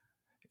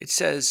It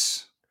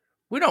says,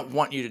 we don't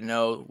want you to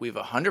know we've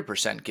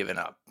 100% given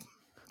up,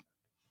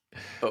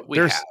 but we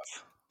have.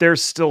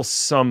 There's still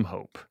some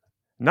hope.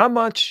 Not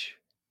much.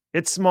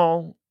 It's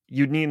small.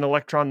 You'd need an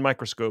electron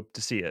microscope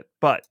to see it,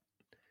 but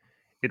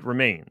it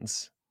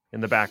remains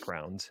in the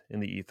background, in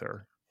the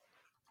ether,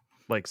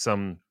 like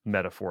some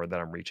metaphor that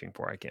I'm reaching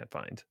for I can't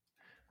find.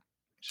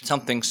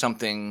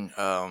 Something,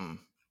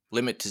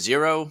 limit to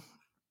zero,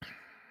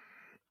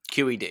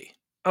 QED.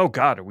 Oh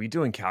God, are we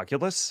doing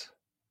calculus?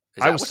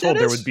 Is I that was what told that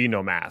there is? would be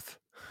no math.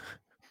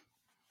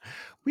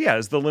 Yeah,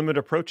 as the limit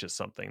approaches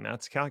something,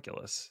 that's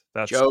calculus.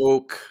 That's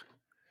Joke,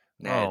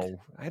 Ned. Oh,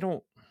 I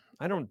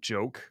don't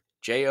joke.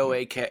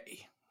 JOAK.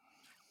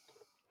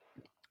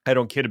 I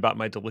don't kid about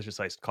my delicious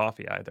iced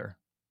coffee either.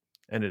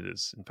 And it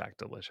is, in fact,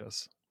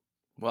 delicious.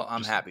 Well,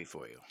 I'm happy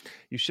for you.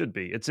 You should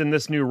be. It's in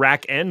this new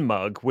Rack N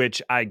mug,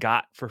 which I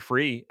got for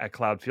free at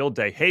Cloud Field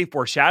Day. Hey,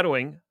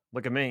 foreshadowing.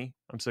 Look at me.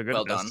 I'm so good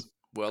Well at this. done.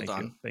 Well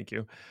done. Thank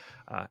you.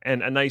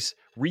 And a nice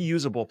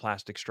reusable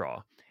plastic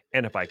straw.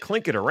 And if I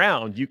clink it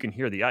around, you can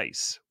hear the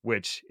ice,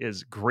 which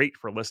is great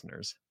for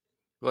listeners.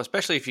 Well,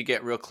 especially if you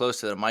get real close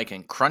to the mic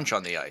and crunch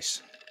on the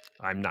ice.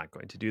 I'm not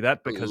going to do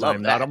that because Love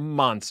I'm not a that.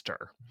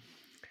 monster.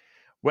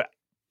 Well,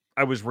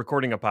 I was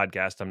recording a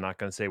podcast. I'm not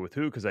going to say with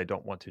who because I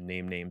don't want to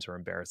name names or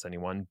embarrass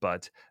anyone,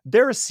 but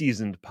they're a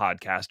seasoned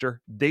podcaster.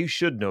 They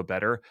should know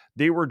better.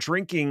 They were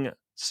drinking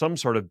some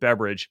sort of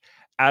beverage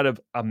out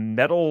of a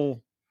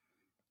metal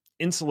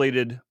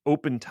insulated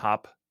open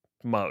top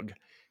mug,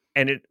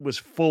 and it was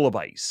full of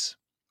ice.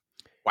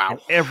 Wow.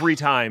 And every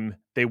time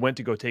they went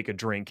to go take a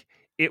drink,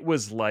 it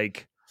was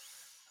like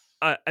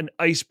an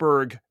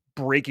iceberg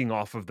breaking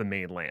off of the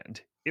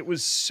mainland. It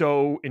was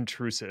so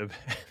intrusive.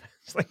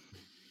 It's like,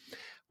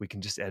 we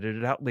can just edit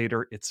it out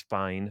later. It's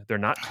fine. They're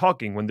not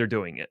talking when they're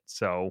doing it.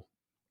 So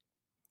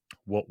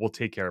we'll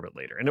take care of it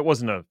later. And it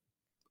wasn't a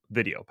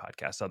video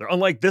podcast either.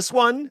 Unlike this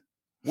one,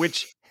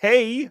 which,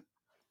 hey,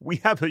 we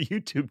have a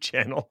YouTube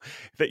channel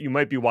that you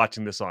might be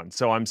watching this on.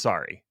 So I'm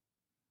sorry.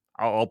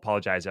 I'll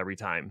apologize every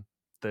time.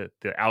 The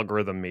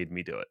algorithm made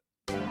me do it.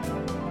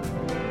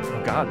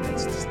 Oh God,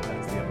 that's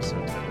the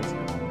episode title,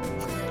 isn't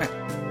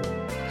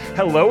it?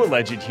 Hello,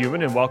 alleged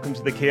human, and welcome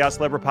to the Chaos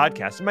Lever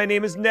Podcast. My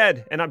name is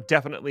Ned, and I'm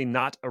definitely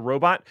not a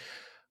robot.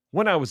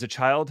 When I was a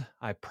child,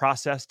 I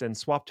processed and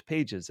swapped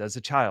pages as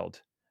a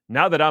child.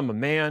 Now that I'm a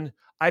man,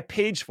 I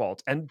page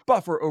fault and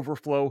buffer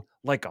overflow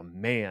like a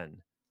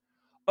man.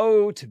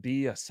 Oh, to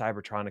be a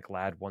Cybertronic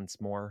lad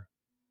once more.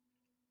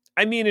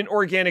 I mean an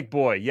organic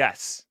boy,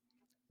 yes,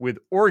 with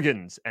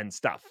organs and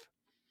stuff.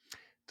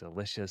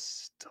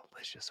 Delicious,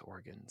 delicious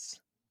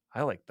organs.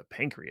 I like the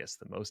pancreas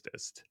the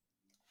mostest.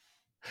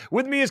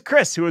 With me is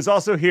Chris, who is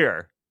also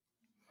here.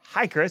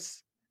 Hi,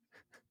 Chris.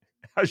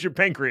 How's your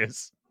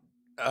pancreas?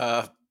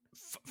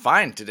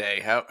 Fine today.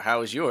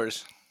 How is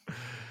yours?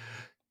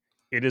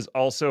 It is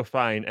also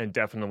fine and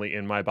definitely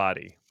in my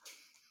body.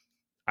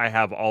 I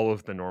have all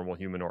of the normal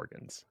human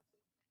organs.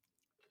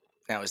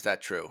 Now, is that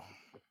true?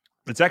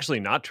 It's actually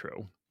not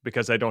true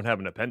because I don't have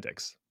an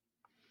appendix.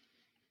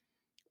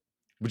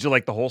 Would you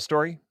like the whole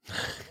story?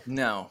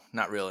 No,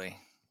 not really.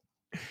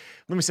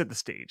 Let me set the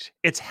stage.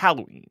 It's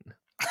Halloween.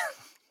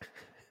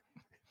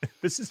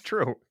 This is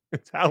true.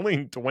 It's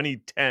Halloween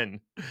 2010,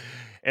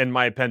 and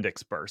my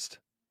appendix burst.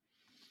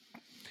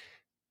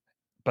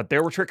 But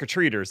there were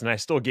trick-or-treaters, and I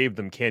still gave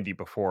them candy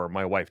before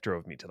my wife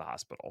drove me to the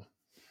hospital.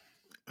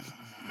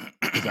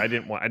 Because I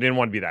didn't want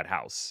to be that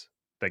house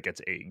that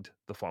gets egged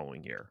the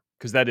following year.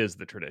 Because that is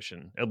the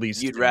tradition, at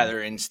least. You'd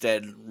rather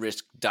instead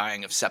risk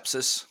dying of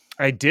sepsis?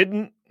 I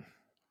didn't,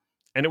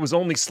 and it was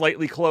only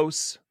slightly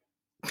close.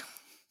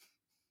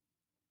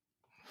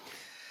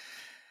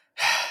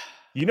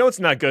 You know it's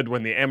not good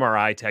when the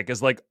MRI tech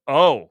is like,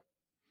 oh,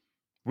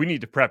 we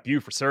need to prep you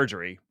for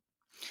surgery.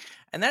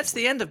 And that's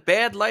the end of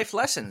Bad Life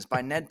Lessons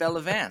by Ned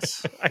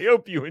Bellavance. I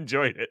hope you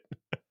enjoyed it.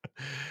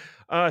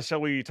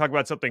 Shall we talk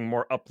about something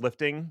more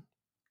uplifting?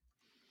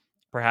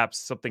 Perhaps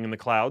something in the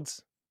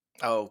clouds?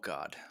 Oh,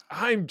 God.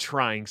 I'm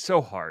trying so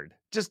hard.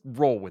 Just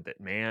roll with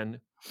it, man.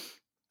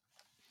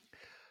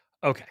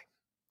 Okay.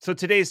 So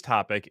today's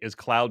topic is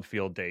Cloud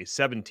Field Day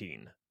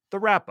 17, the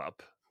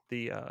wrap-up,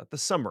 the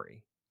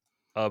summary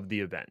of the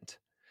event.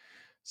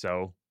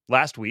 So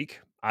last week,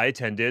 I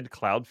attended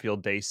Cloud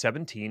Field Day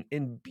 17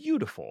 in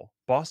beautiful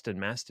Boston,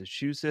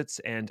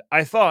 Massachusetts, and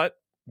I thought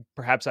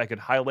perhaps I could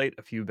highlight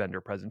a few vendor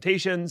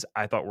presentations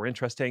I thought were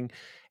interesting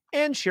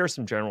and share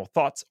some general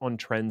thoughts on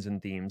trends and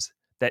themes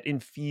that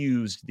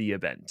infused the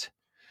event.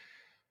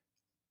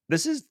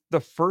 This is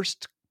the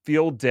first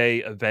field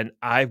day event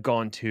I've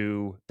gone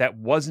to that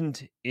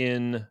wasn't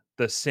in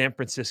the San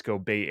Francisco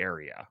Bay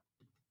Area.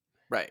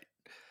 Right.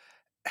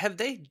 Have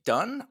they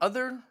done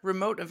other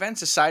remote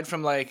events aside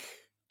from, like,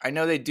 I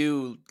know they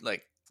do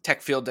like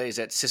tech field days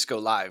at Cisco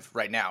Live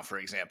right now, for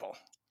example.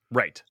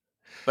 Right.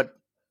 But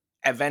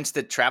events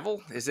that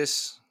travel, is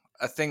this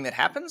a thing that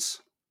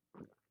happens?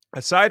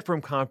 Aside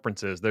from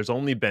conferences, there's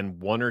only been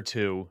one or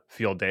two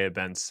field day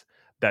events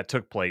that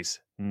took place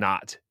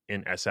not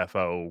in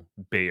SFO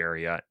Bay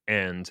Area,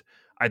 and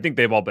I think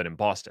they've all been in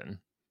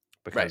Boston.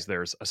 Right. because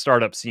there's a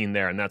startup scene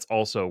there, and that's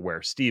also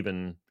where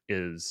Steven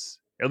is.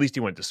 At least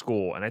he went to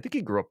school, and I think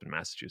he grew up in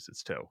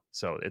Massachusetts too.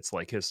 So it's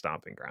like his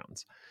stomping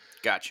grounds.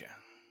 Gotcha.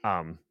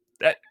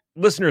 That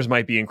listeners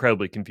might be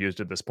incredibly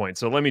confused at this point.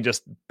 So let me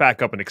just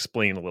back up and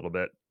explain a little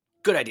bit.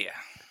 Good idea.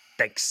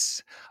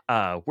 Thanks.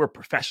 We're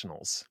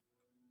professionals.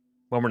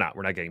 Well, we're not.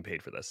 We're not getting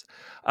paid for this.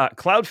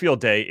 Cloudfield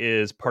Day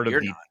is part of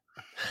You're the. not.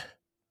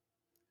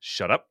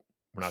 Shut up.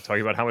 We're not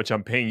talking about how much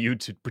I'm paying you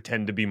to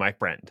pretend to be my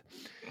friend.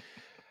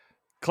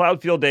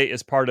 Cloudfield Day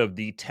is part of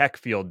the Tech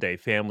Field Day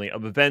family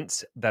of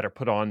events that are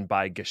put on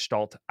by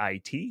Gestalt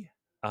IT.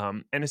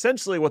 And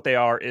essentially, what they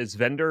are is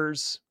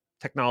vendors,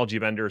 technology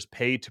vendors,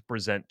 pay to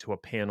present to a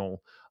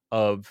panel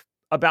of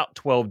about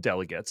 12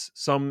 delegates,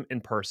 some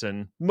in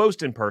person,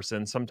 most in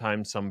person,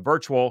 sometimes some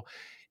virtual,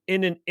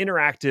 in an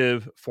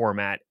interactive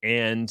format,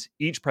 and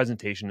each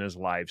presentation is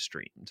live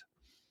streamed.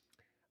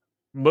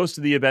 Most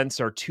of the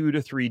events are 2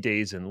 to 3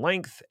 days in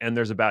length, and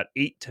there's about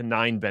 8 to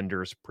 9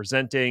 vendors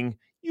presenting,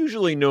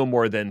 usually no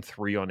more than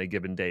 3 on a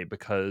given day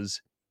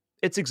because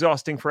it's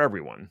exhausting for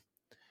everyone.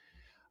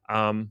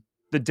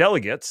 The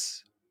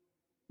delegates,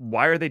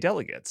 why are they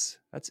delegates?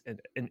 That's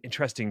an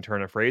interesting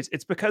turn of phrase.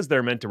 It's because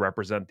they're meant to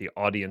represent the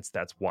audience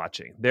that's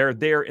watching. They're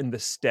there in the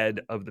stead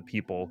of the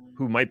people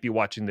who might be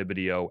watching the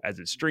video as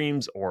it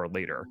streams or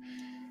later.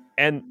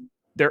 And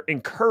they're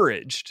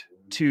encouraged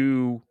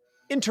to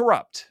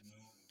interrupt,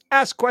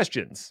 ask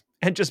questions,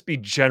 and just be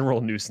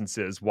general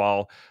nuisances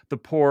while the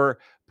poor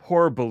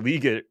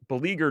beleaguered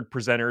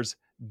presenters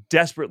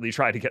desperately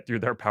try to get through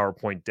their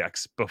PowerPoint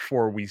decks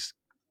before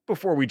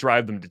we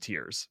drive them to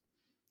tears.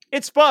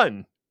 It's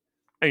fun.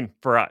 I mean,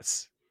 for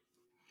us,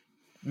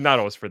 not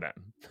always for them.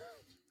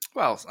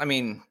 Well, I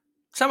mean,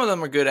 some of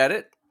them are good at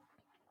it.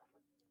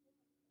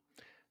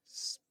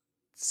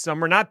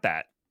 Some are not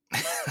that.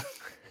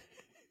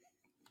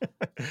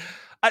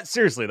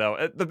 Seriously,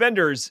 though, the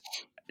vendors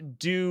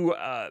do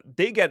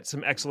they get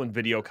some excellent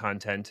video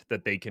content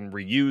that they can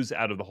reuse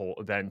out of the whole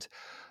event.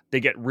 They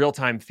get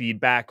real-time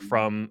feedback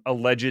from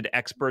alleged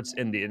experts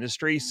in the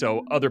industry,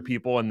 so other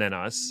people and then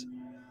us.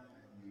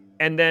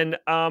 And then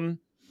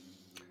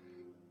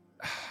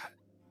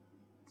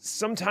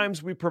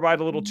sometimes we provide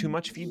a little too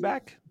much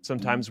feedback.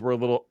 Sometimes we're a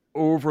little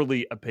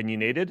overly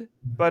opinionated,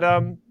 but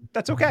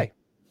that's okay.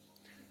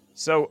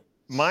 So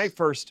my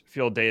first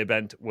field day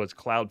event was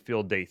Cloud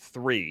Field Day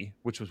 3,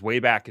 which was way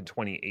back in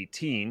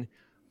 2018.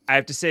 I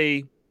have to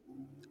say,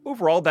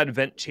 overall, that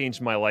event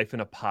changed my life in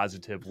a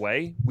positive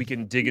way. We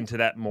can dig into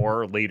that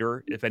more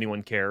later if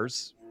anyone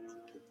cares.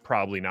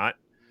 Probably not.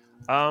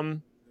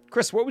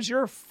 Chris, what was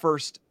your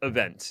first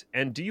event?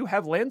 And do you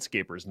have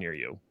landscapers near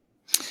you?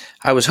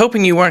 I was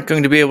hoping you weren't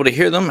going to be able to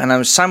hear them, and I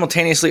was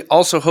simultaneously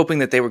also hoping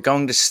that they were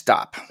going to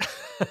stop.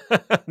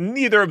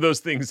 Neither of those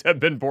things have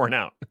been borne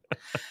out.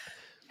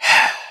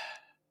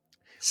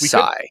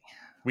 Sigh.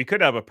 We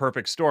could have a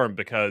perfect storm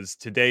because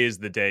today is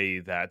the day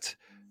that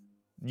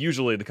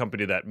usually the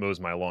company that mows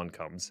my lawn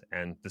comes,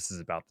 and this is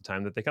about the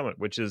time that they come,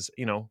 which is,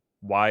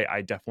 why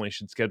I definitely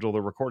should schedule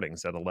the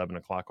recordings at 11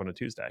 o'clock on a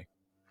Tuesday.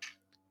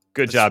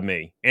 Good job,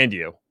 me and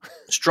you.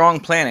 Strong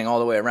planning all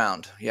the way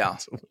around. Yeah.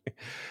 Absolutely.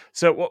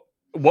 So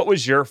what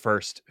was your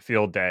first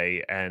field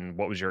day and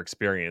what was your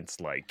experience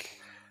like?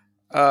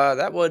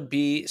 That would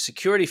be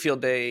Security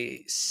Field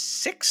Day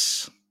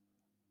 6.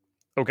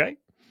 Okay.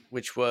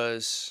 Which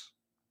was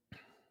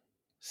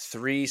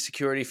 3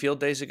 Security Field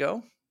Days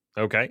ago.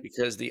 Okay.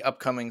 Because the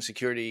upcoming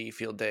Security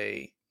Field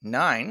Day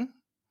 9,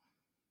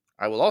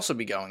 I will also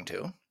be going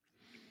to.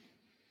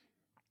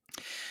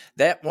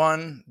 That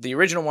one, the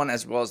original one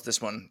as well as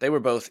this one, they were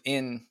both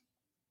in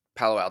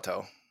Palo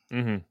Alto.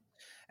 Mm-hmm.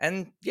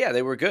 And yeah,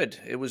 they were good.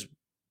 It was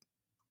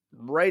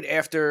right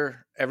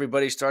after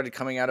everybody started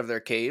coming out of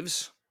their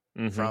caves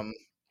from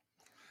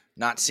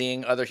not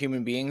seeing other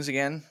human beings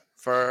again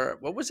for,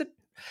 what was it?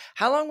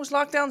 How long was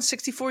lockdown?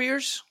 64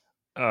 years?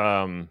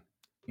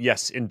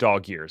 Yes, in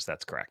dog years,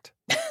 that's correct.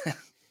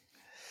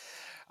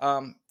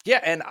 Yeah,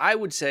 and I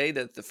would say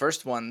that the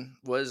first one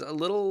was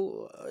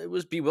it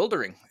was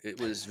bewildering.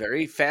 It was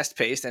very fast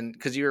paced, and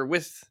because you're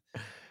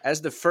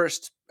as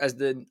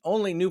the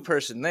only new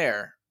person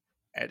there,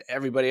 and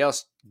everybody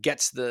else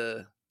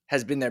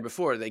has been there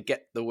before, they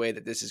get the way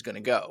that this is going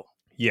to go.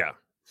 Yeah.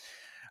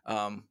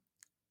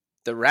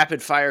 The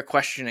rapid fire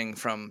questioning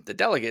from the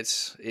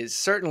delegates is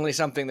certainly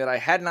something that I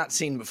had not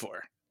seen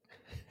before.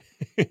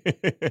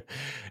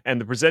 And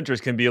the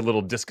presenters can be a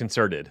little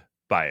disconcerted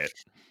by it.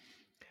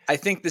 I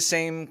think the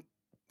same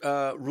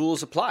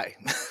rules apply.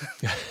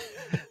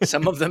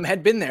 Some of them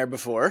had been there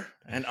before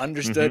and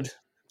understood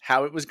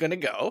how it was going to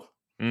go.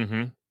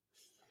 Mm-hmm.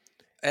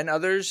 And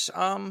others,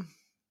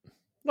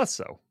 less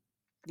so.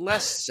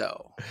 Less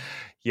so.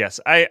 Yes,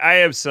 I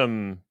have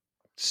some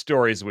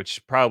stories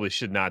which probably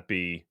should not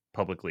be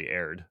publicly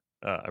aired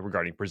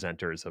regarding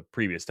presenters of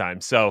previous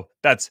times. So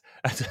that's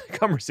a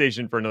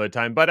conversation for another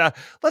time. But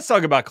let's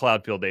talk about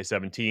Cloudfield Day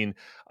 17.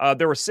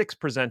 There were 6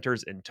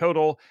 presenters in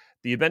total.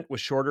 The event was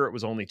shorter. It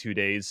was only 2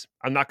 days.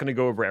 I'm not going to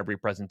go over every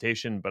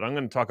presentation, but I'm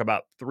going to talk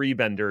about 3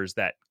 vendors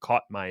that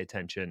caught my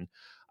attention.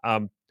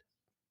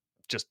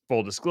 just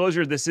full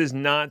disclosure, this is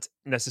not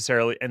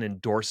necessarily an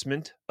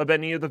endorsement of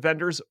any of the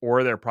vendors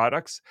or their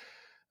products.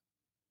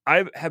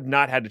 I have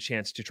not had a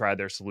chance to try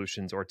their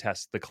solutions or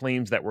test the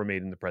claims that were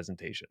made in the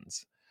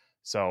presentations.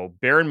 So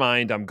bear in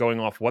mind, I'm going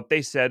off what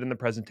they said in the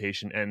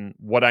presentation and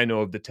what I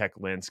know of the tech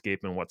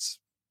landscape and what's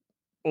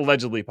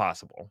allegedly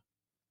possible.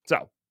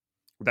 So,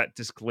 with that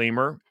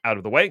disclaimer out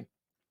of the way,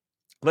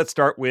 let's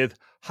start with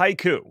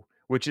Haiku,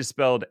 which is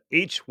spelled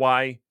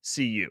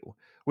HYCU,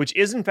 which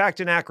is in fact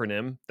an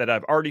acronym that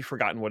I've already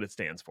forgotten what it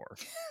stands for.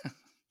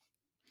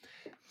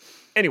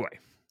 Anyway,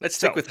 let's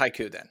stick with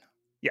Haiku then.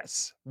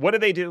 Yes. What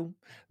do?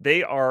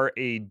 They are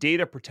a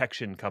data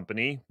protection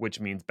company,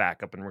 which means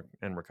backup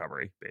and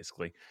recovery,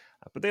 basically.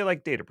 But they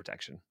like data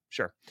protection,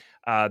 sure.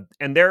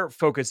 And their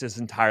focus is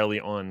entirely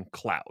on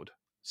cloud.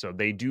 So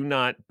they do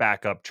not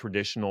back up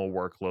traditional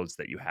workloads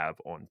that you have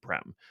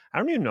on-prem. I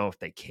don't even know if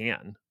they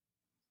can.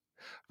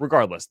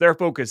 Regardless, their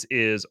focus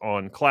is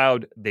on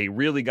cloud. They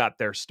really got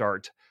their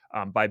start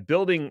by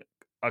building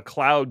a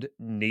cloud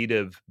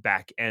native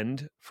back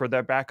end for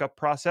their backup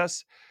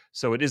process.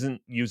 So it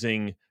isn't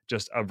using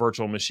just a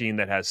virtual machine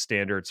that has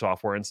standard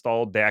software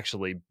installed. They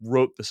actually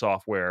wrote the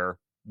software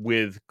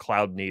with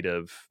cloud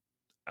native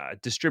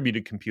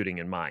distributed computing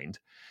in mind.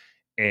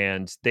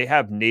 And they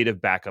have native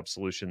backup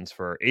solutions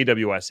for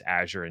AWS,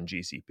 Azure, and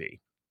GCP.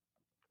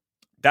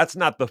 That's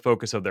not the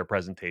focus of their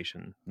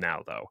presentation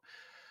now, though.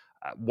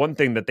 One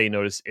thing that they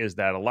notice is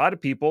that a lot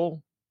of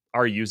people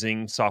are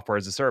using software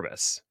as a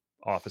service.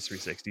 Office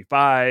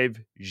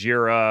 365,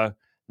 Jira,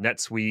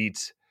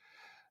 NetSuite.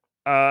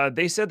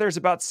 They said there's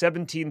about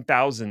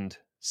 17,000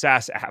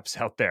 SaaS apps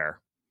out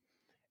there,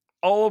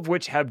 all of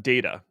which have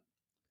data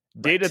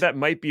that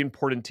might be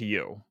important to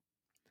you.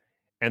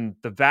 And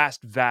the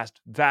vast, vast,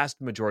 vast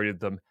majority of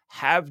them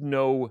have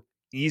no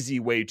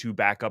easy way to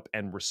back up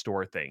and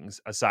restore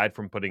things aside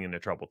from putting in a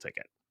trouble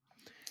ticket.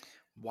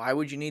 Why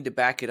would you need to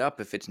back it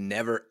up if it's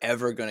never,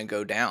 ever going to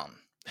go down?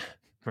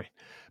 Right.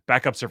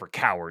 Backups are for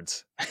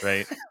cowards,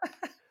 right?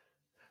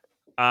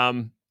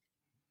 And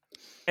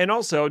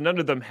also, none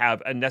of them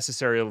have a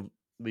necessarily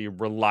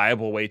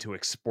reliable way to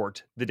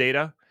export the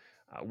data,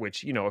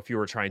 which, if you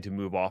were trying to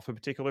move off a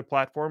particular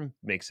platform,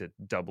 makes it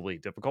doubly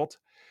difficult.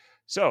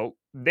 So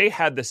they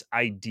had this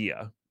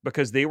idea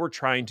because they were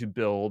trying to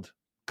build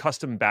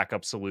custom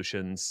backup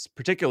solutions,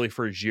 particularly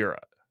for Jira.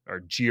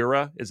 Or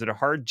Jira, is it a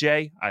hard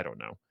J? I don't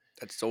know.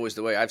 That's always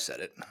the way I've said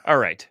it. All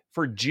right.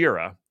 For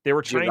Jira, they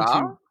were trying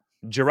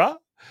Jira?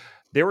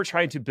 They were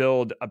trying to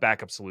build a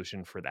backup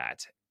solution for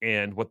that.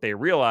 And what they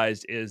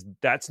realized is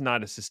that's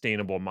not a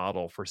sustainable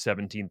model for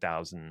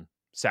 17,000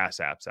 SaaS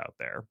apps out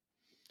there.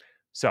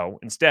 So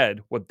instead,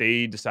 what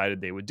they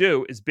decided they would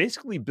do is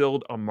basically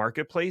build a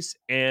marketplace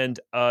and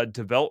a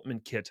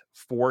development kit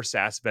for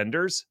SaaS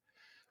vendors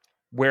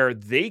where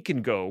they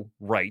can go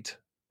write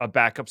a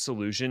backup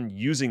solution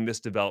using this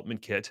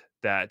development kit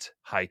that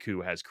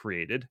Haiku has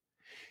created,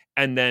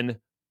 and then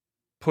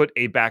put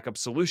a backup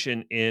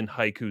solution in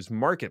Haiku's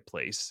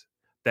marketplace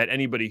that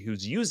anybody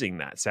who's using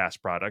that SaaS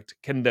product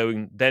can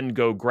then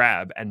go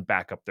grab and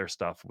back up their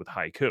stuff with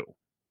Haiku.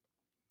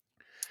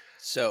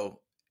 So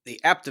the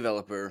app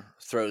developer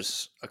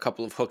throws a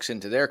couple of hooks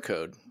into their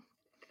code.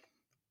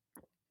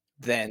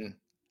 Then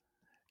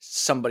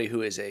somebody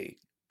who is a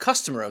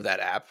customer of that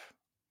app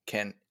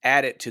can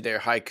add it to their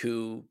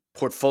Haiku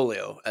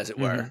portfolio, as it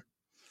were.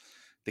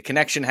 The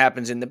connection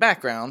happens in the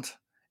background,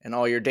 and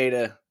all your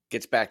data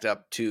gets backed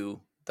up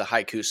to the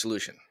Haiku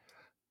solution.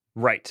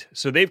 Right.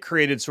 So they've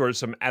created sort of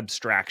some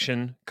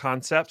abstraction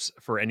concepts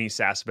for any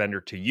SaaS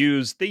vendor to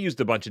use. They used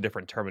a bunch of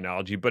different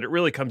terminology, but it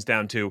really comes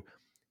down to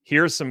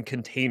here's some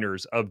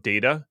containers of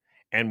data.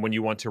 And when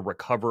you want to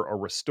recover or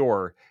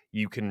restore,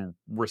 you can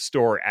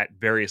restore at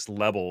various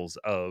levels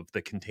of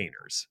the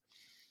containers.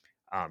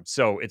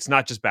 So it's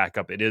not just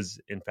backup. It is,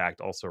 in fact,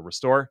 also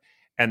restore.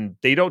 And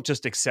they don't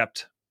just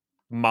accept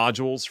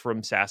modules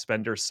from SaaS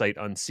vendors sight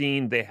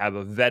unseen. They have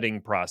a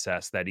vetting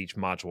process that each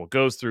module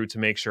goes through to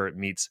make sure it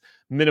meets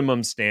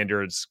minimum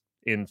standards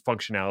in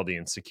functionality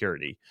and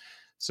security.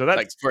 So that's,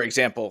 like, for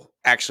example,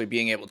 actually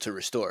being able to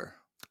restore.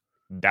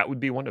 That would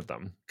be one of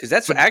them. Because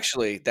that's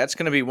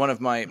going to be one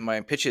of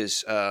my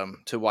pitches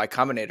to Y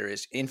Combinator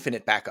is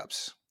infinite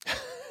backups.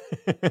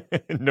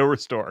 No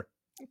restore.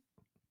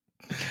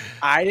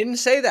 I didn't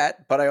say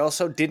that, but I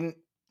also didn't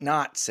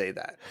not say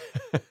that.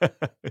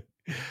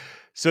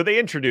 So they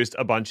introduced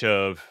a bunch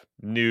of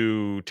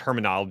new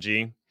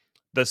terminology.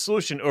 The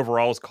solution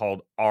overall is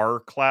called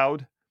R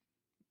Cloud.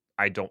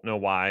 I don't know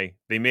why.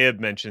 They may have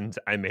mentioned,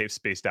 I may have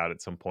spaced out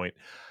at some point.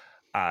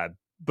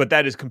 But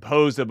that is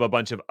composed of a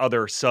bunch of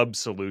other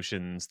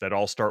sub-solutions that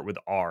all start with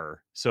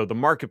R. So the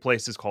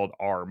marketplace is called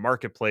R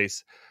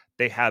Marketplace.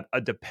 They have a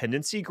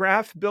dependency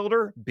graph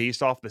builder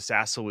based off the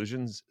SaaS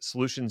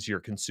solutions you're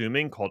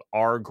consuming called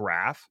R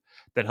Graph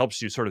that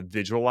helps you sort of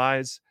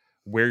visualize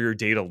where your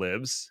data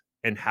lives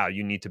and how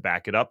you need to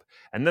back it up.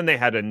 And then they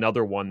had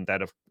another one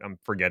that I'm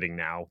forgetting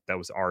now that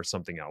was R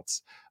something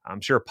else.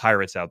 I'm sure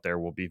pirates out there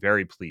will be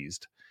very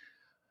pleased.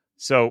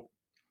 So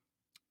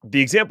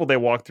the example they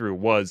walked through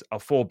was a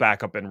full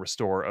backup and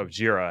restore of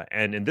Jira.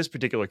 And in this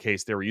particular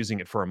case, they were using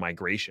it for a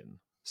migration.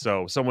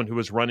 So someone who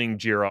was running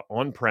Jira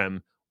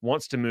on-prem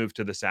wants to move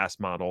to the SaaS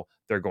model.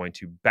 They're going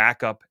to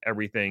back up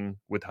everything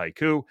with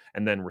Haiku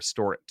and then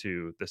restore it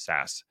to the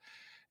SaaS.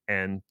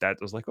 And that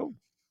was like, oh,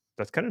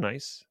 that's kind of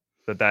nice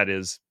that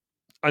is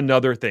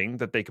another thing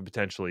that they could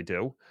potentially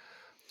do.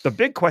 The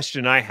big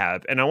question I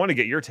have, and I want to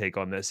get your take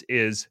on this,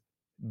 is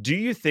do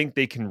you think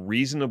they can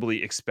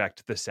reasonably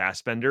expect the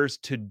SaaS vendors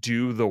to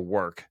do the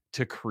work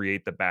to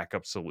create the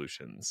backup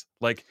solutions?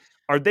 Like,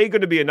 are they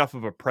going to be enough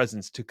of a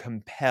presence to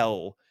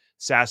compel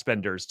SaaS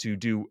vendors to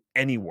do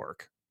any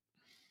work?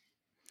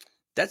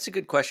 That's a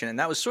good question. And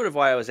that was sort of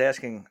why I was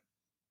asking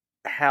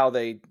how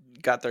they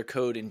got their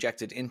code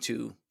injected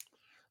into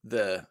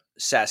the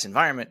SaaS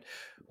environment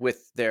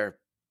with their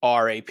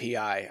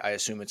RAPI, I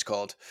assume it's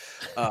called,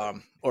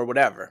 or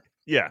whatever.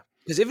 Yeah.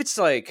 Because if it's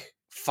like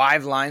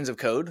 5 lines of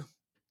code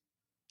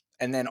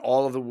and then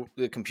all of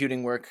the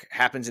computing work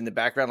happens in the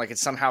background, like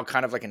it's somehow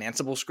kind of like an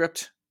Ansible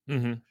script,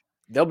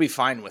 they'll be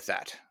fine with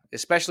that.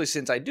 Especially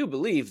since I do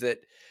believe that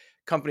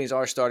companies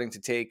are starting to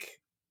take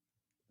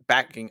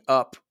backing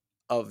up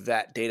of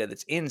that data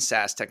that's in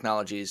SaaS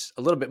technologies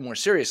a little bit more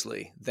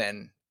seriously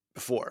than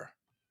before.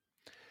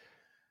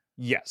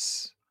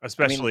 Yes. I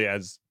Especially mean,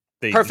 as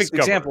they perfect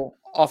discover. example,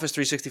 Office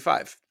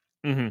 365.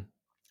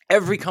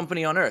 Every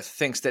company on earth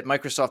thinks that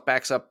Microsoft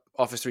backs up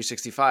Office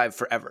 365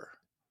 forever.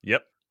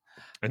 Yep.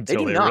 They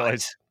Until do they not.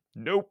 realize,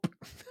 nope.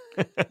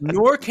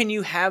 Nor can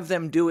you have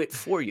them do it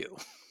for you.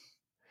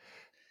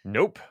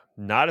 Nope.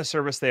 Not a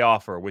service they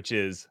offer, which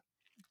is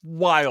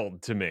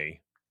wild to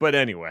me. But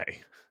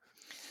anyway.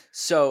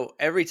 So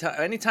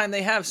anytime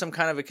they have some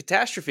kind of a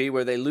catastrophe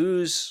where they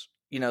lose,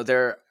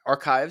 their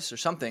archives or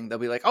something, they'll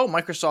be like, "Oh,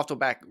 Microsoft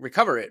will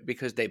recover it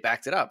because they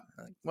backed it up."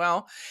 Like,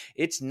 well,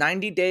 it's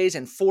 90 days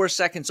and 4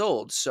 seconds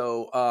old.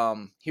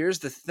 So here's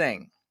the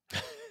thing.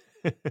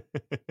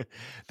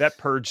 That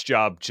purge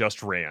job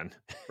just ran.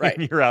 Right.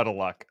 And you're out of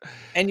luck.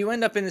 And you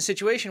end up in a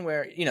situation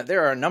where,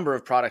 there are a number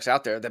of products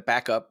out there that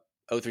back up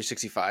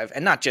O365,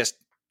 and not just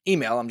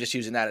email. I'm just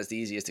using that as the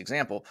easiest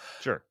example.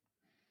 Sure.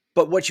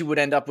 But what you would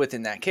end up with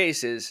in that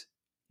case is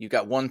you've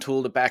got one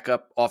tool to back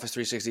up Office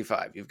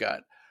 365. You've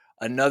got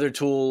another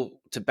tool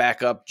to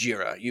back up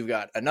Jira. You've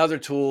got another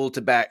tool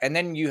to back, and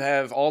then you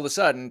have all of a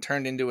sudden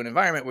turned into an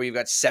environment where you've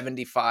got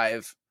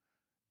 75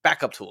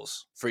 backup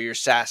tools for your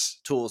SaaS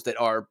tools that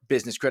are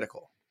business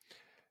critical.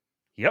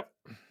 Yep.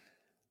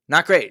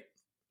 Not great.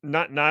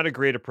 Not a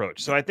great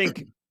approach. So I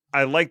think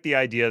I like the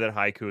idea that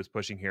Haiku is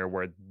pushing here,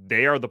 where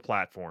they are the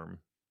platform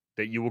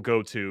that you will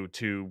go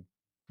to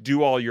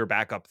do all your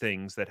backup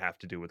things that have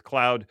to do with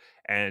cloud,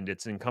 and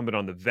it's incumbent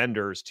on the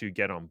vendors to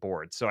get on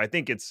board. So I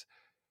think it's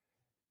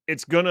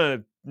going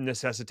to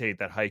necessitate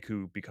that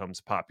Haiku becomes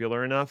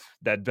popular enough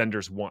that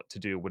vendors want to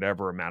do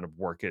whatever amount of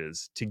work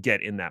is to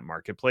get in that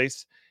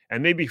marketplace.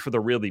 And maybe for the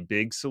really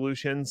big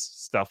solutions,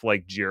 stuff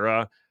like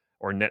Jira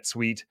or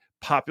NetSuite,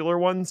 popular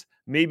ones,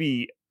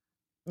 maybe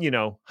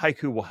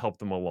Haiku will help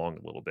them along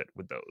a little bit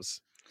with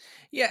those.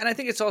 Yeah, and I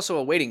think it's also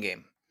a waiting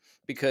game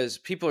because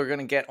people are going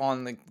to get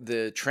on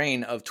the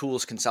train of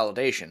tools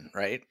consolidation,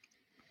 right?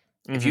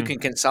 If you can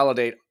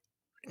consolidate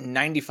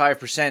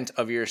 95%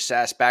 of your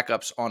SaaS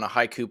backups on a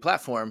Haiku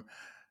platform,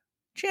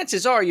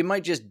 chances are you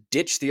might just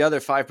ditch the other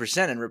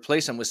 5% and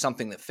replace them with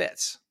something that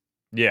fits.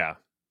 Yeah.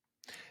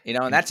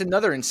 And that's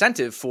another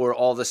incentive for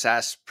all the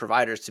SaaS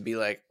providers to be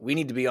like, we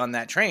need to be on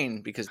that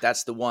train because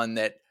that's the one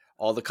that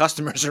all the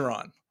customers are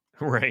on.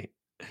 Right.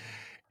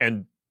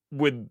 And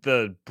with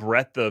the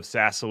breadth of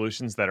SaaS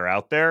solutions that are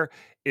out there,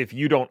 if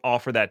you don't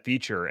offer that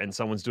feature and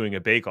someone's doing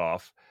a bake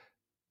off,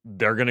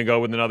 they're going to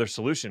go with another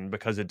solution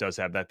because it does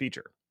have that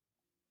feature.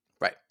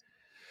 Right.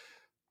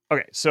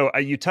 Okay. So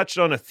you touched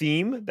on a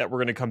theme that we're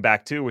going to come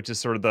back to, which is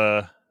sort of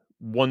the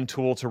one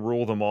tool to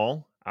rule them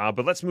all.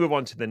 But let's move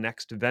on to the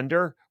next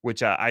vendor,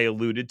 which I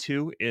alluded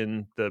to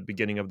in the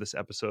beginning of this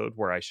episode,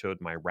 where I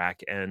showed my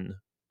RackN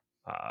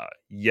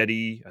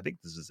Yeti. I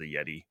think this is a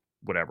Yeti,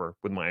 whatever,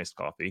 with my iced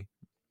coffee.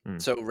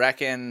 So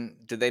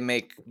RackN, do they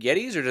make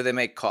Yetis or do they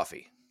make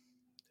coffee?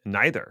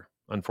 Neither,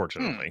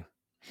 unfortunately.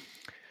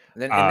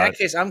 Then in that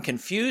case, I'm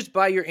confused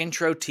by your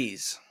intro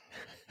tease.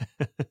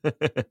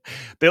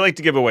 They like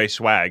to give away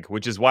swag,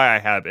 which is why I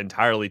have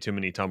entirely too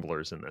many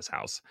tumblers in this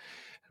house.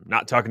 I'm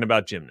not talking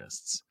about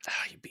gymnasts.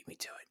 You beat me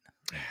to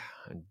it.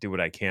 I do what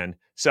I can.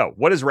 So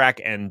what does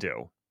RackN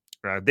do?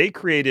 They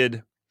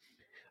created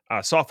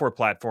a software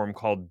platform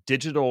called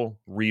Digital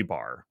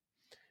Rebar.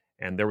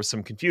 And there was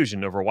some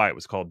confusion over why it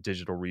was called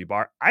Digital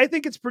Rebar. I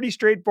think it's pretty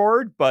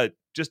straightforward, but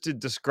just to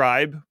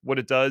describe what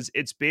it does,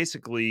 it's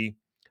basically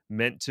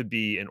meant to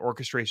be an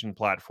orchestration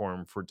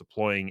platform for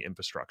deploying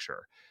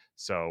infrastructure.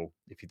 So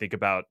if you think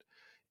about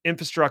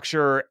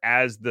infrastructure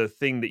as the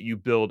thing that you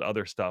build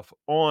other stuff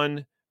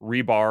on,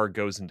 rebar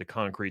goes into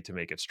concrete to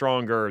make it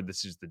stronger.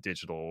 This is the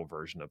digital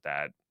version of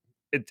that.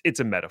 It's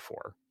a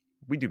metaphor.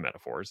 We do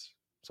metaphors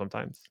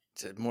sometimes.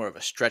 It's more of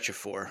a stretch of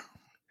 4.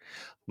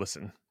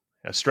 Listen,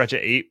 a stretch of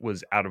 8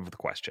 was out of the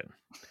question.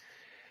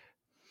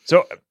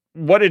 So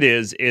what it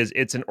is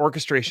it's an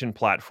orchestration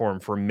platform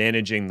for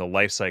managing the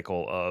life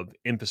cycle of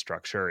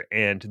infrastructure,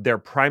 and they're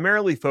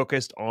primarily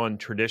focused on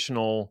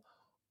traditional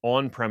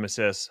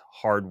on-premises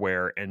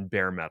hardware and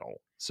bare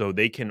metal. So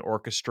they can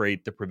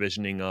orchestrate the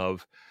provisioning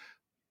of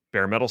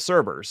bare metal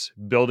servers,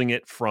 building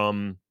it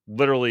from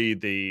literally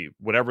the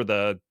whatever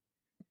the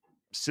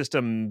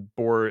system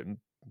board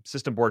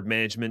system board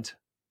management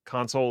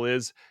console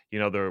is,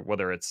 the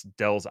whether it's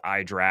Dell's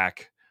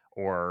iDRAC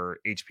or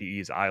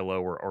HPE's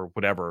ILO or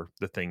whatever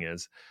the thing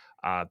is.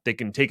 They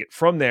can take it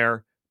from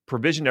there,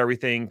 provision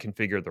everything,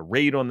 configure the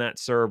RAID on that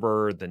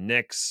server, the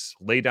NICs,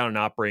 lay down an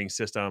operating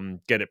system,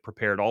 get it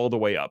prepared all the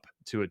way up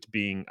to it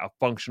being a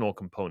functional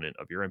component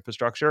of your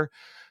infrastructure.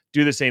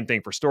 Do the same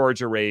thing for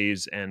storage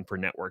arrays and for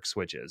network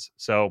switches.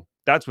 So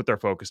that's what they're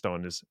focused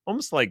on, is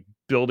almost like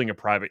building a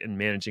private and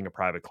managing a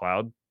private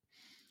cloud,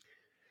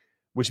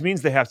 which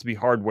means they have to be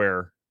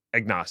hardware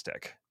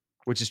agnostic,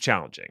 which is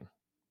challenging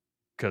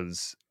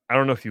because I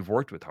don't know if you've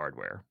worked with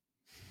hardware.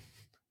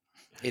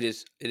 It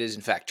is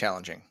in fact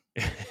challenging.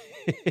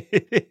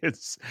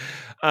 It's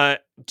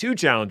too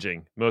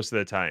challenging most of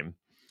the time.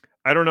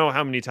 I don't know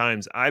how many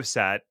times I've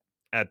sat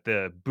at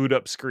the boot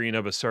up screen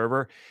of a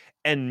server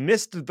and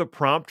missed the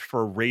prompt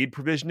for RAID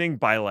provisioning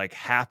by like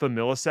half a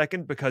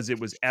millisecond because it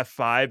was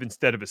F5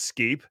 instead of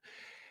escape,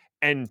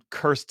 and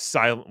cursed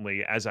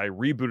silently as I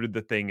rebooted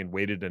the thing and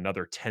waited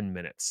another 10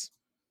 minutes.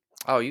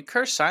 Oh, you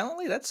curse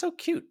silently? That's so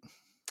cute.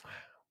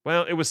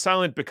 Well, it was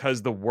silent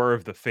because the whir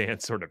of the fan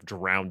sort of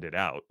drowned it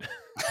out.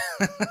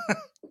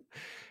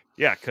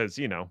 Yeah, because,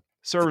 The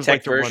servers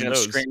like tech to run version of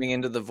those. screaming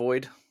into the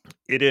void.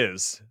 It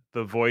is.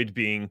 The void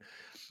being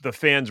the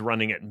fans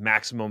running at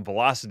maximum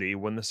velocity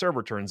when the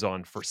server turns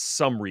on for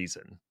some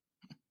reason.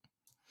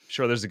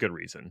 Sure, there's a good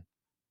reason.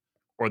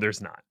 Or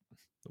there's not.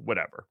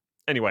 Whatever.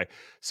 Anyway,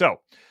 so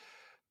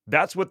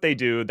that's what they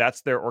do.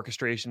 That's their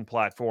orchestration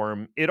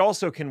platform. It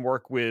also can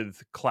work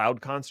with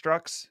cloud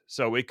constructs.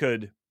 So it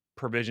could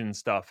provision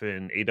stuff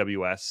in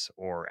AWS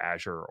or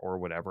Azure or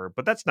whatever,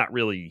 but that's not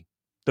really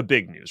the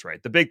big news,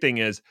 right? The big thing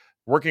is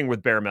working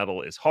with bare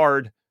metal is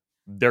hard.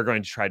 They're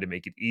going to try to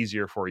make it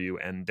easier for you,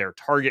 and their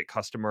target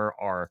customer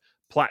are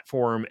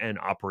platform and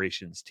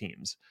operations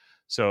teams.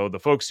 So the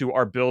folks who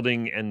are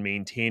building and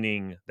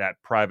maintaining that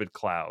private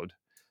cloud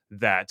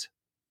that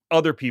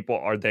other people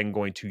are then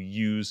going to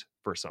use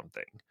for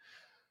something.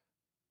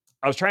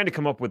 I was trying to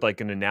come up with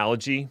like an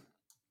analogy,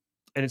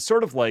 and it's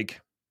sort of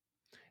like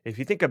if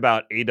you think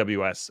about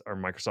AWS or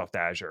Microsoft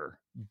Azure,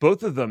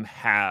 both of them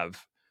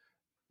have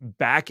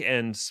back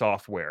end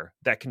software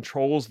that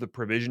controls the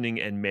provisioning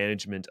and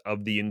management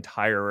of the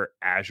entire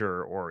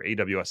Azure or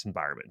AWS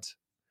environment.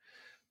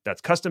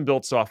 That's custom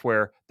built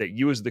software that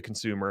you as the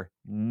consumer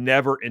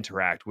never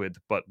interact with,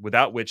 but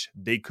without which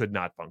they could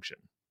not function.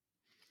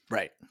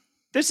 Right.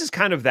 This is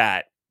kind of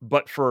that,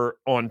 but for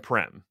on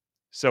prem.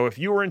 So if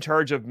you were in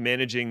charge of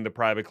managing the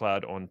private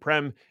cloud on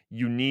prem,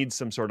 you need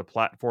some sort of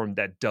platform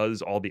that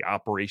does all the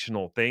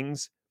operational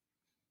things.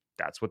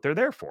 That's what they're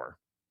there for.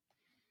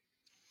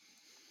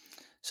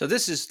 So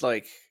this is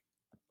like,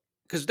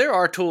 because there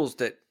are tools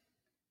that,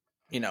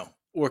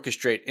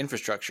 orchestrate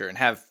infrastructure and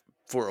have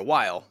for a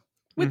while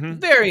with Mm-hmm.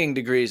 varying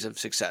degrees of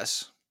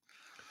success.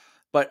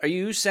 But are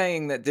you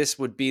saying that this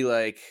would be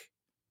like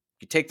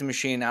you take the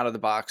machine out of the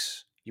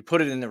box, you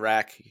put it in the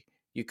rack,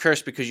 you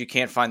curse because you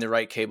can't find the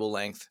right cable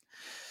length,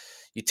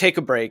 you take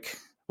a break.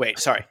 Wait,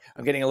 sorry,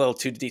 I'm getting a little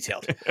too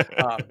detailed.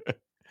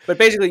 But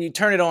basically, you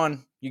turn it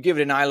on, you give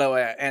it an ILO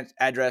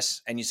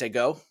address, and you say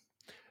go?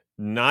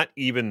 Not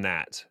even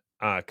that,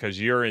 because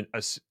you're in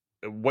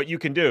what you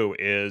can do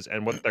is,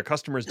 and what their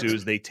customers do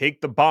is they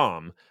take the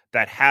BOM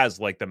that has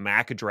like the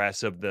MAC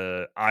address of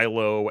the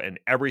ILO and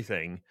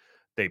everything,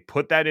 they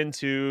put that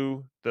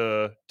into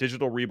the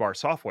digital rebar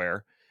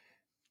software,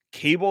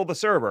 cable the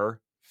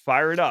server,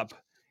 fire it up,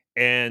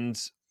 and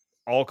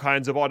all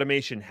kinds of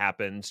automation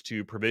happens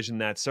to provision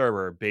that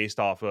server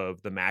based off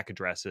of the MAC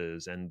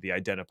addresses and the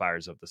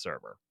identifiers of the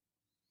server.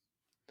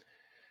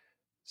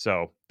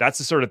 So that's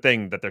the sort of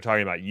thing that they're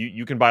talking about.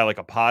 You can buy like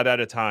a pod at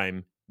a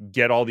time,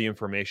 get all the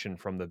information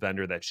from the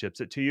vendor that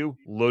ships it to you,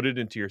 load it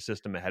into your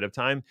system ahead of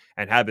time,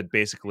 and have it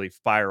basically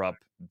fire up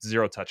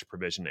zero touch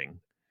provisioning.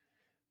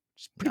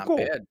 It's pretty Not cool.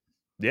 bad.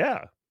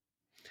 Yeah.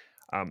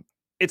 Um,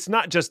 it's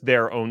not just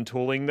their own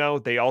tooling though.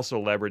 They also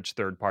leverage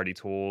third-party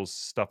tools,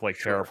 stuff like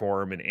Sure.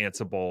 Terraform and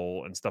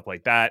Ansible and stuff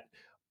like that.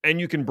 And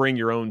you can bring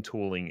your own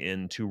tooling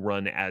in to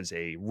run as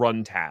a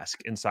run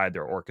task inside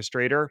their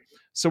orchestrator.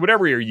 So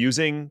whatever you're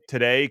using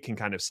today can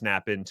kind of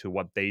snap into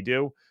what they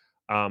do.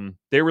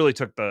 They really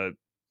took the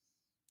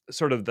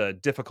sort of the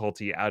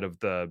difficulty out of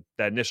that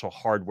initial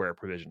hardware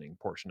provisioning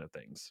portion of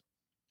things.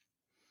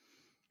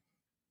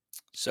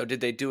 So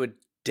did they do a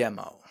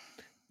demo?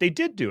 They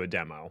did do a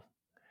demo,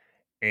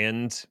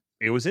 and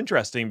it was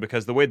interesting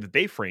because the way that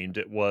they framed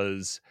it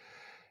was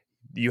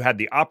you had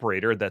the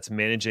operator that's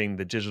managing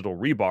the digital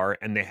rebar,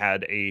 and they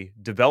had a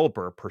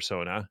developer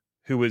persona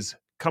who was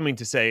coming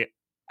to say,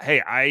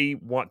 hey, I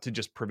want to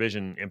just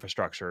provision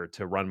infrastructure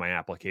to run my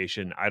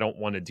application. I don't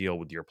want to deal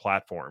with your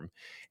platform.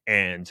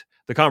 And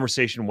the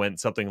conversation went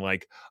something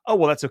like, oh,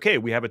 well, that's okay.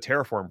 We have a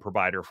Terraform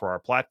provider for our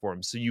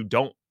platform. So you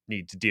don't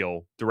need to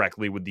deal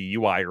directly with the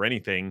UI or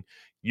anything.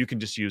 You can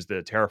just use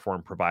the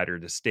Terraform provider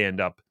to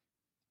stand up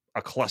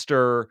a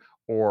cluster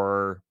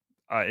or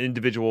an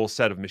individual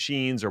set of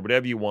machines or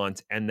whatever you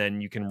want. And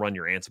then you can run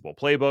your Ansible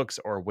playbooks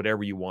or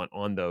whatever you want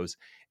on those.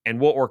 And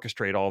we'll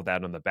orchestrate all of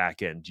that on the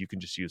back end. You can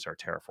just use our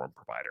Terraform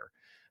provider.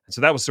 And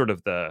so that was sort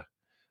of the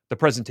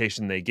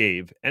presentation they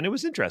gave, and it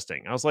was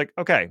interesting. I was like,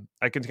 okay,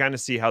 I can kind of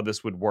see how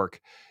this would work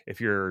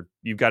if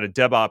you've got a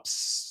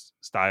DevOps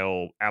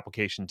style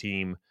application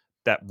team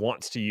that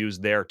wants to use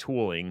their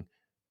tooling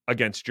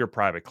against your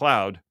private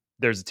cloud.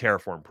 There's a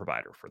Terraform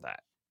provider for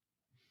that.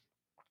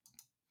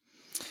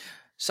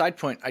 Side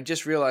point, I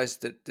just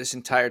realized that this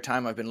entire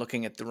time I've been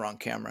looking at the wrong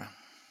camera.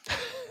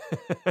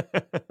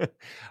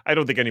 I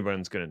don't think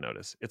anyone's going to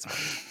notice. It's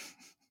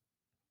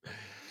fine.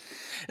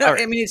 No, All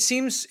right. I mean, it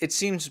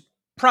seems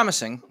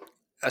promising,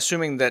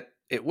 assuming that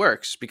it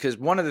works, because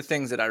one of the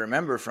things that I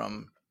remember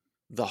from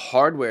the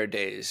hardware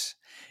days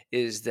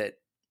is that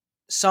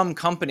some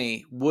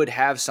company would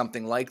have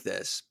something like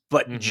this,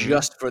 but Mhm.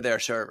 just for their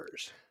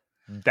servers.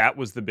 That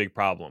was the big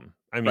problem.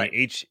 I mean, Right.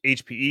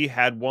 HPE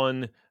had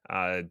one.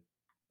 I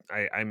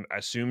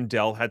assume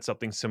Dell had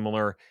something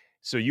similar.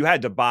 So you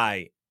had to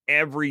buy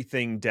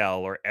everything Dell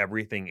or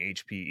everything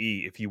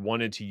HPE if you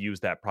wanted to use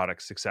that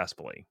product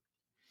successfully.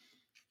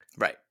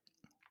 Right.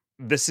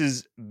 This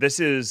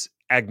is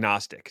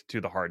agnostic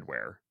to the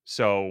hardware.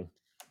 So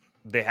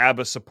they have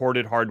a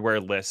supported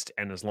hardware list,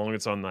 and as long as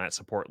it's on that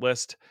support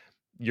list,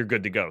 you're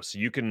good to go. So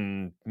you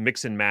can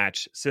mix and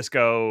match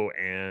Cisco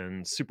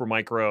and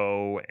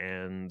Supermicro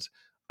and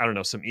I don't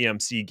know, some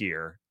EMC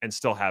gear and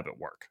still have it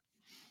work.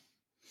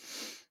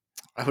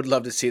 I would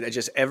love to see that.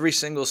 Just every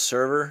single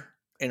server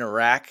in a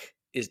rack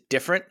is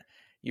different.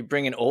 You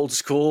bring an old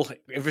school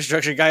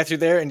infrastructure guy through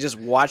there and just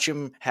watch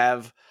him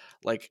have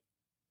like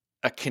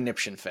a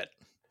conniption fit.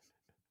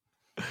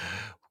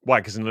 Why?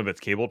 Because none of it's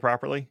cabled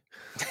properly?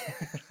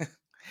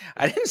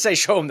 I didn't say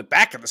show him the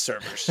back of the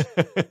servers.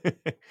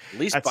 At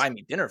least That's buy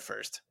me dinner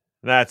first.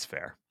 that's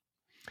fair.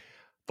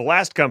 The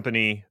last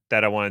company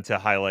that I wanted to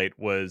highlight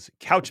was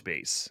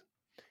Couchbase.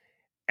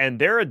 And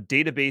they're a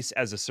database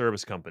as a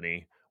service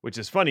company, which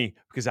is funny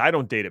because I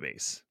don't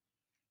database.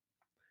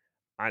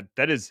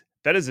 That is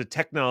a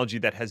technology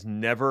that has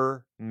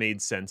never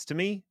made sense to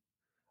me.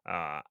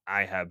 I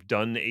have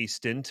done a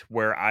stint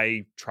where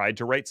I tried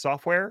to write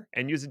software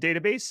and use a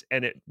database,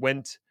 and it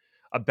went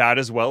about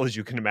as well as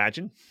you can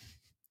imagine.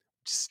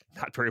 Just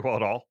not very well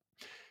at all.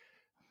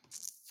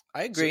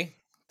 I So, agree.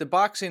 The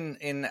box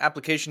in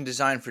application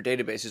design for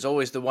database is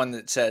always the one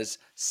that says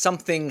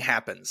something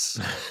happens.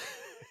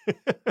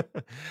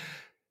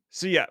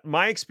 so yeah,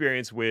 my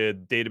experience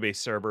with database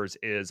servers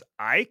is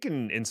I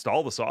can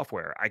install the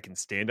software, I can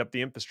stand up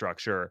the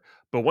infrastructure,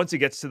 but once it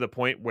gets to the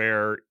point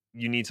where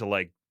you need to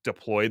like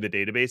deploy the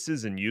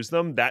databases and use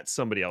them, that's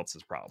somebody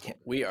else's problem.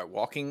 We are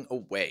walking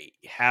away.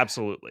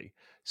 Absolutely.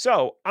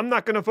 So I'm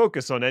not going to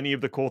focus on any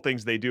of the cool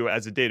things they do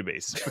as a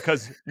database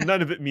because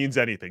none of it means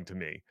anything to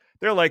me.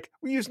 They're like,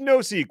 we use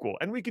NoSQL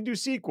and we can do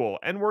SQL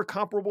and we're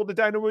comparable to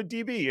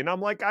DynamoDB. And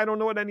I'm like, I don't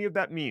know what any of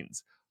that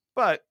means.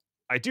 But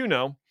I do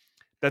know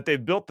that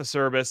they've built the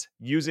service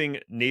using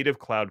native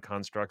cloud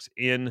constructs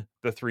in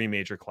the three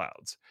major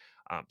clouds.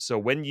 So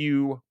when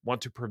you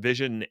want to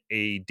provision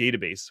a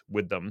database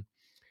with them,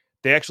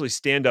 they actually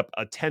stand up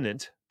a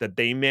tenant that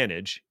they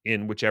manage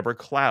in whichever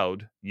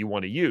cloud you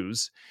want to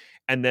use.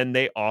 And then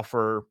they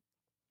offer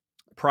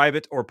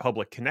private or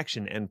public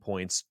connection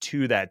endpoints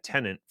to that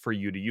tenant for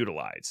you to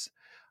utilize.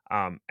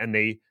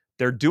 And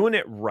they're doing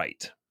it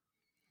right,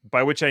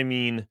 by which I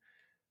mean,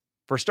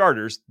 for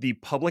starters, the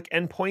public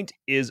endpoint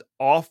is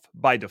off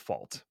by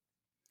default.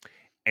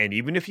 And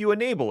even if you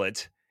enable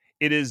it,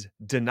 it is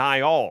deny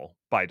all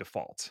by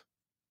default.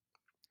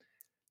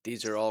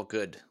 These are all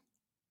good.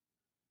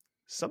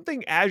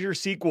 Something Azure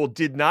SQL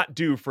did not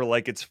do for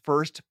like its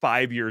first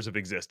 5 years of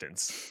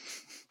existence.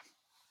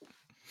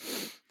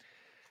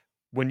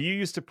 When you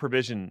used to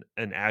provision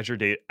an Azure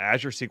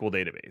SQL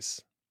database,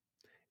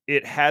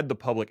 it had the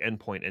public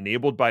endpoint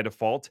enabled by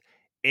default,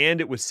 and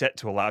it was set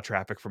to allow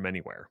traffic from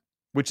anywhere.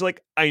 Which,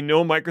 like, I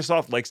know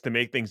Microsoft likes to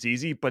make things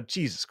easy, but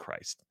Jesus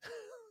Christ.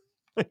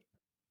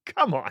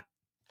 Come on.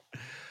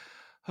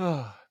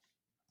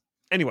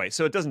 Anyway,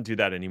 so it doesn't do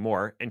that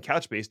anymore, and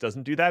Couchbase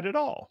doesn't do that at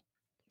all.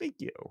 Thank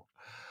you.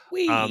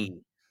 Um,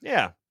 Wee.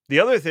 yeah. The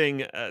other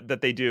thing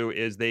that they do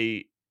is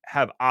they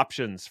have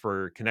options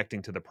for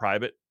connecting to the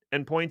private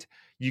endpoint.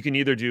 You can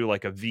either do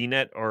like a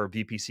VNet or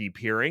VPC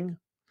peering,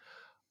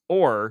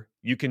 or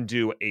you can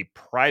do a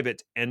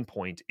private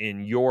endpoint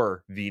in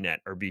your VNet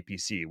or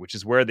VPC, which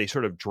is where they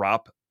sort of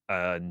drop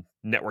a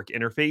network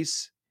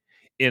interface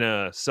in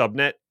a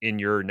subnet in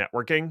your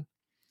networking,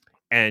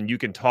 and you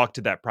can talk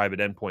to that private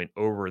endpoint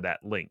over that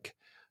link.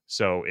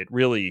 So it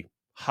really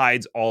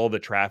hides all the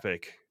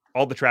traffic.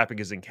 All the traffic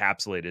is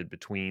encapsulated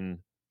between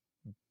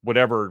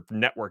whatever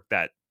network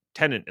that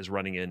tenant is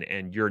running in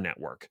and your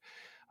network,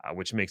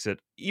 which makes it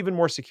even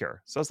more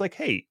secure. So I was like,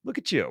 hey, look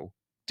at you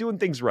doing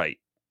things right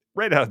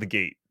out of the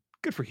gate.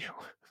 Good for you.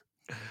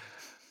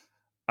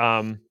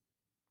 But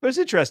it's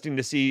interesting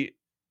to see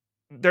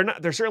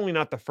they're certainly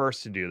not the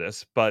first to do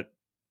this, but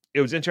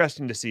it was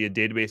interesting to see a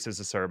database as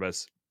a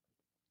service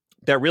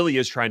that really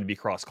is trying to be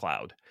cross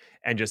cloud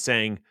and just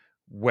saying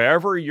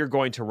wherever you're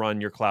going to run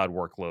your cloud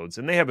workloads,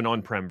 and they have an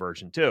on-prem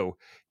version too,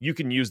 you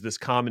can use this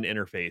common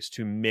interface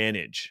to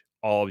manage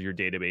all of your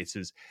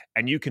databases.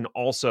 And you can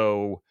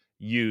also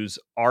use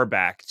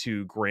RBAC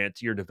to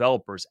grant your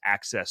developers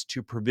access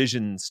to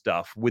provision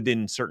stuff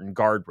within certain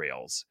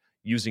guardrails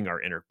using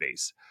our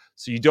interface.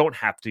 So you don't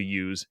have to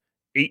use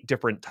 8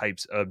 different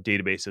types of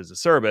database as a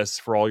service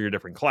for all your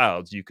different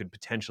clouds. You could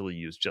potentially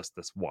use just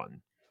this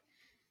one.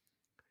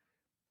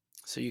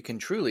 So you can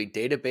truly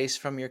database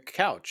from your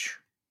couch.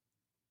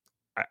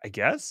 I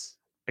guess.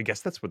 I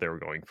guess that's what they were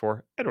going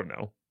for. I don't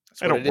know.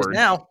 That's I what don't it is word.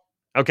 now.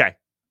 Okay.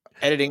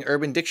 Editing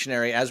Urban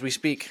Dictionary as we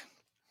speak.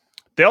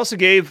 They also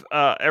gave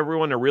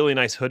everyone a really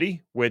nice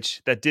hoodie,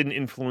 which that didn't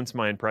influence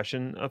my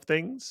impression of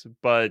things,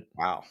 but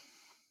Wow.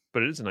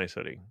 it is a nice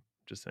hoodie.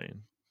 Just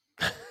saying.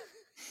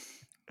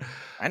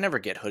 I never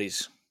get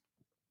hoodies.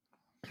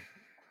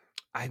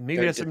 Maybe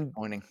Very that's some.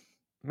 disappointing.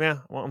 Yeah.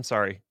 Well, I'm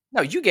sorry.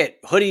 No, you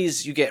get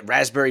hoodies, you get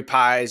Raspberry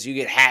Pis, you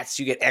get hats,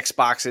 you get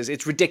Xboxes.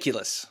 It's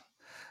ridiculous.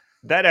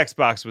 That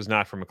Xbox was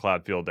not from a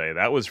Cloud Field Day.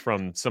 That was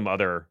from some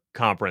other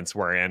conference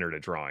where I entered a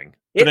drawing.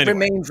 But It anyway,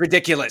 remains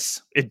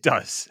ridiculous. it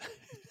does.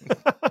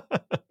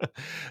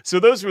 So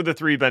those were the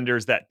 3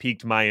 vendors that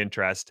piqued my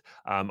interest.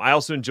 I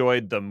also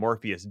enjoyed the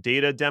Morpheus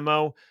Data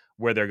demo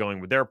where they're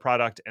going with their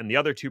product. And the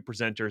other 2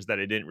 presenters that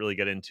I didn't really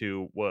get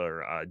into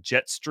were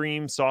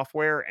Jetstream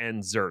Software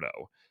and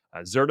Zerto.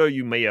 Zerto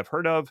you may have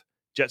heard of.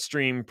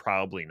 Jetstream,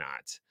 probably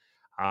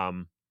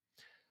not.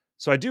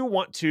 So I do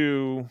want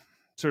to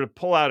sort of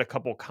pull out a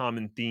couple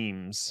common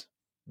themes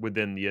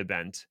within the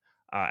event.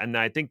 And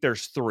I think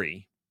there's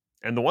 3.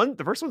 And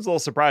the first one's a little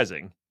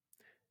surprising.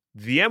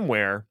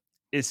 VMware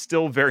is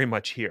still very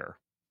much here.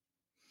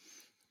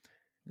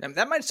 Now,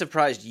 that might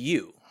surprise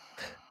you.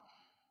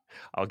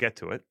 I'll get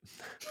to it.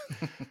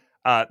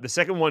 The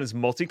second one is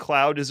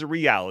multi-cloud is a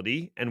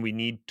reality, and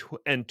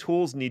and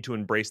tools need to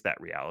embrace that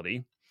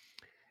reality.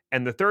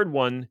 And the third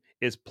one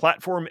is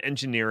platform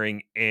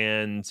engineering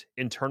and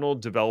internal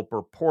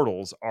developer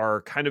portals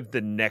are kind of the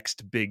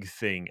next big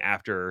thing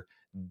after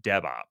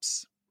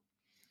DevOps.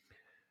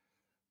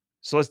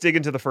 So let's dig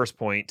into the first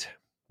point,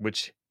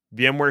 which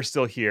VMware is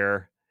still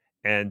here.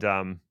 And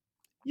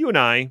you and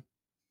I,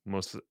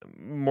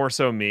 more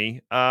so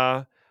me,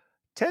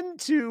 tend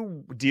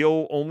to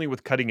deal only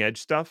with cutting edge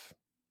stuff.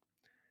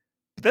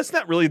 But that's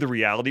not really the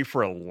reality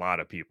for a lot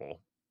of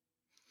people.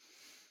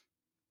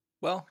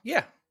 Well,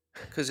 yeah,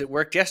 because it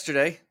worked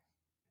yesterday.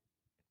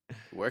 It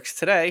works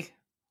today.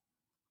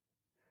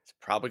 It's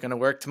probably going to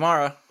work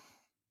tomorrow.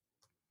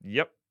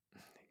 Yep.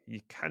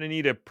 You kind of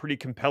need a pretty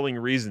compelling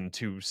reason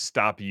to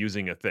stop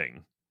using a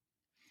thing.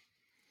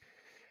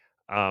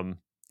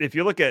 If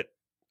you look at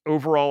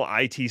overall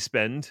IT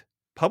spend,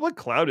 public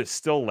cloud is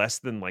still less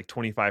than like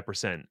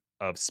 25%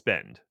 of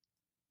spend,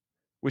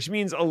 which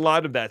means a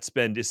lot of that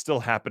spend is still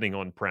happening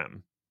on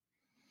prem,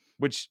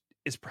 which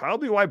is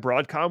probably why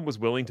Broadcom was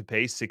willing to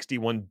pay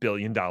 $61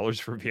 billion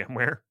for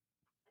VMware.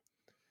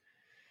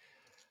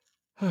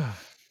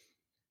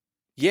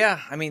 Yeah,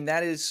 I mean,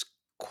 that is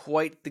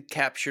quite the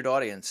captured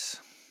audience.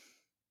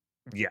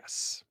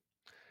 Yes.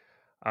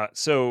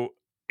 So,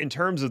 in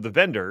terms of the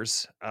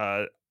vendors,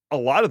 a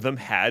lot of them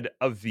had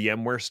a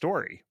VMware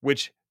story,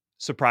 which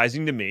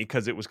surprising to me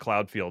because it was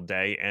Cloud Field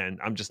Day and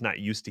I'm just not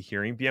used to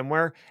hearing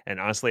VMware. And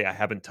honestly, I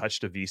haven't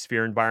touched a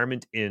vSphere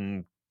environment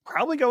in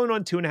probably going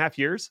on 2.5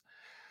 years.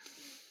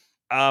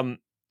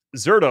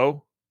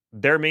 Zerto,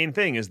 their main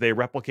thing is they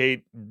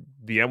replicate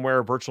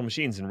VMware virtual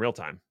machines in real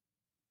time.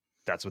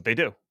 That's what they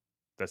do.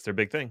 That's their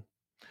big thing.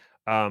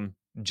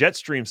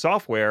 Jetstream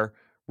software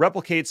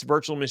replicates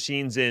virtual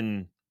machines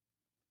in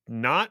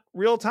not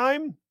real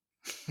time.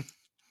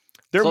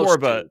 They're Close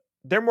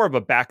more of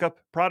a backup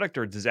product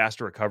or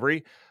disaster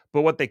recovery,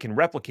 but what they can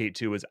replicate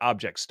to is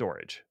object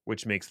storage,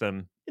 which makes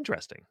them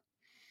interesting.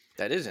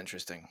 That is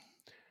interesting.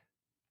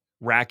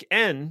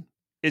 RackN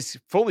is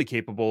fully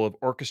capable of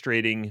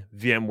orchestrating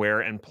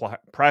VMware and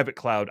private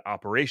cloud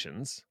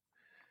operations,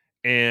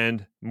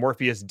 and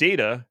Morpheus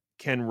Data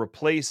can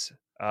replace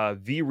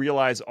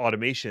vRealize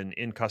automation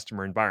in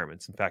customer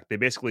environments. In fact, they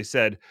basically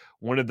said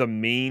one of the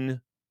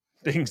main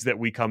things that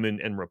we come in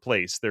and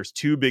replace. There's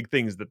 2 big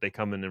things that they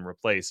come in and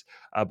replace,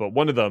 but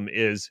one of them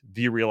is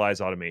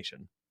vRealize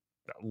automation.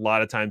 A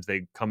lot of times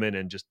they come in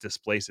and just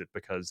displace it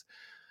because,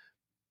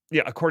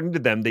 yeah, according to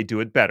them, they do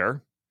it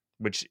better,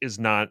 which is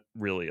not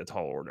really a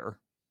tall order.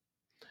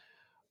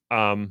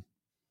 So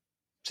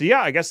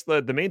yeah, I guess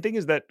the main thing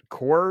is that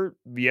core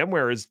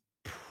VMware is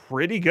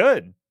pretty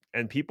good,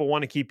 and people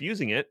want to keep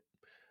using it.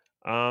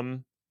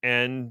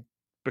 And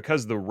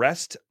because the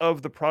rest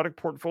of the product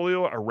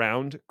portfolio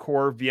around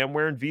core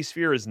VMware and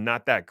vSphere is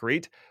not that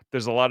great,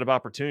 there's a lot of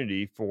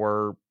opportunity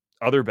for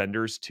other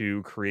vendors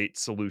to create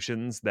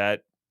solutions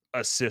that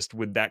assist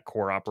with that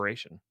core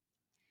operation.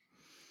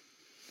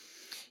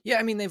 Yeah,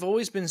 I mean, they've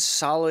always been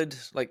solid.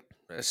 Like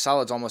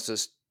solid's almost a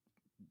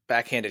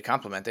backhanded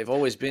compliment. They've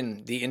always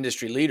been the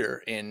industry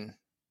leader in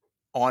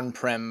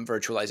on-prem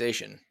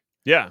virtualization,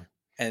 Yeah.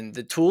 and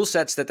the tool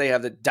sets that they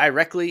have that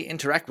directly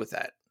interact with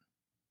that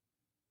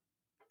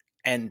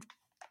and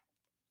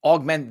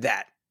augment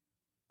that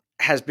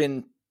has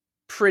been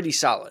pretty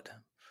solid.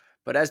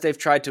 But as they've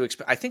tried to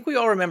I think we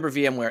all remember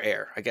VMware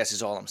Air, I guess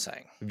is all I'm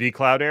saying.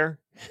 vCloud Air?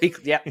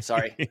 Yeah,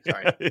 sorry.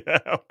 Sorry.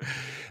 Yeah.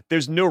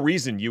 There's no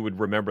reason you would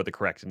remember the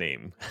correct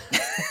name.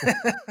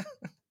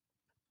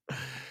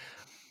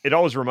 It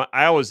always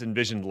I always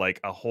envisioned like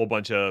a whole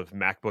bunch of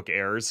MacBook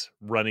Airs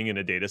running in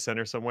a data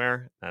center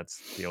somewhere.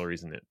 That's the only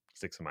reason it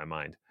sticks in my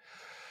mind.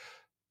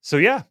 So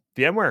yeah,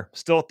 VMware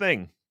still a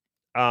thing.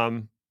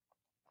 Um,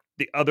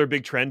 the other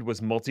big trend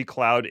was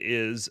multi-cloud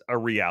is a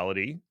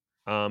reality.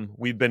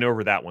 We've been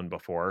over that one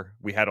before.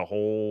 We had a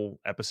whole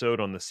episode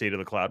on the state of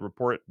the cloud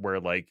report where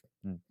like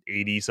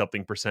 80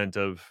 something percent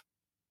of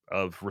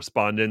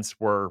respondents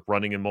were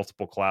running in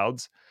multiple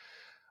clouds.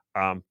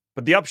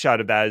 But the upshot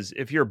of that is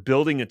if you're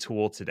building a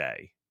tool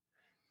today,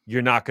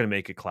 you're not going to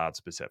make it cloud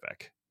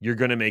specific. You're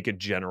going to make it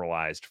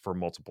generalized for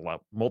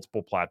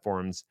multiple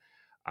platforms.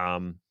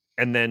 And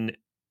then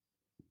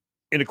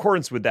in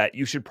accordance with that,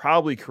 you should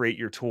probably create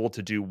your tool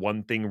to do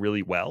one thing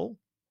really well,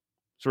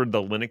 sort of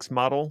the Linux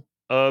model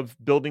of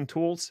building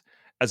tools,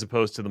 as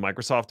opposed to the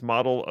Microsoft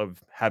model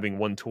of having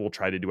one tool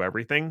try to do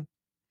everything.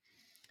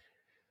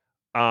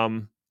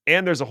 And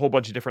there's a whole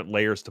bunch of different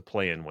layers to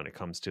play in when it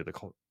comes to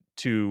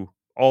to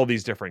all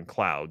these different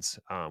clouds,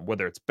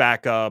 whether it's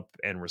backup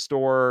and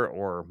restore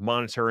or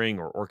monitoring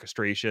or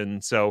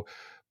orchestration. So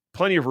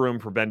plenty of room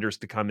for vendors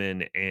to come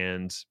in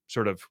and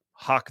sort of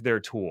hawk their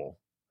tool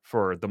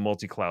for the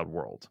multi-cloud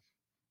world.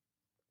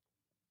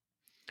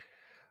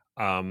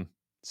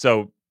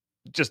 So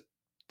just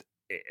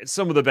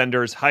some of the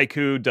vendors,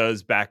 Haiku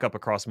does backup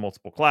across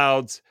multiple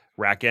clouds.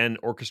 RackN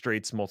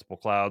orchestrates multiple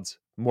clouds.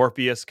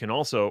 Morpheus can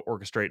also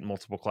orchestrate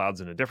multiple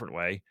clouds in a different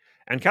way.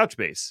 And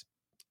Couchbase,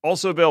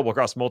 also available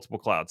across multiple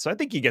clouds. So I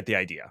think you get the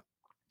idea.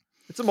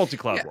 It's a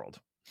multi-cloud Yeah. world.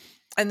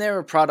 And there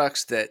are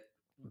products that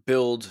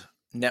build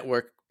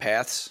network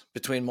paths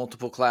between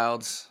multiple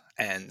clouds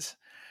and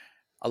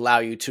allow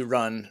you to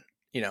run,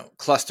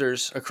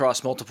 clusters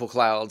across multiple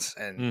clouds.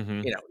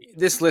 And,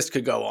 this list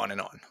could go on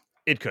and on.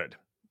 It could.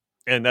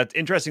 And that's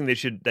interesting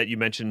that you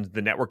mentioned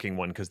the networking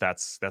one, because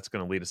that's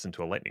going to lead us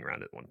into a lightning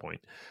round at one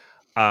point.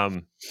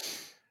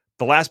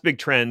 The last big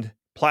trend,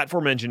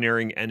 platform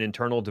engineering and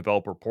internal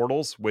developer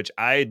portals, which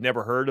I had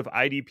never heard of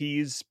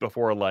IDPs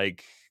before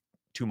like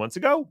 2 months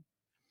ago,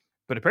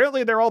 but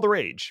apparently they're all the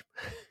rage.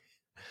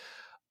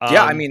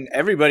 Yeah, I mean,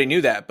 everybody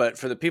knew that, but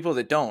for the people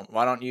that don't,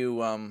 why don't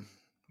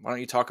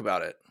you talk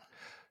about it?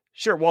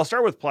 Sure. Well, I'll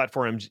start with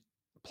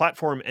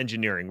platform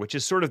engineering, which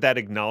is sort of that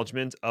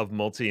acknowledgement of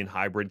multi and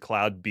hybrid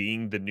cloud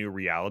being the new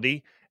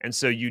reality. And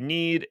so you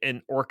need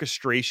an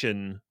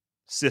orchestration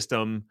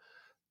system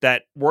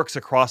that works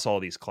across all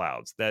these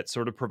clouds, that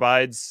sort of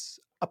provides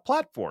a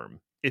platform,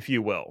 if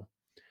you will,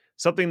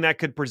 something that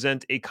could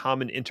present a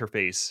common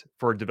interface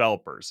for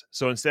developers.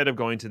 So instead of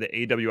going to the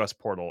AWS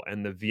portal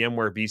and the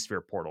VMware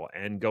vSphere portal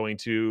and going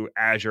to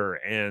Azure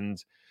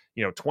and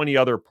 20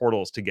 other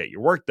portals to get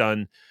your work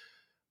done,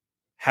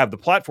 have the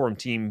platform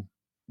team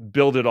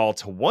build it all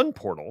to one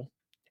portal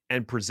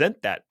and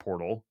present that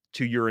portal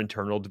to your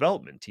internal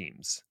development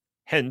teams.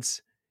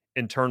 Hence,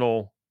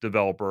 internal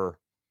developer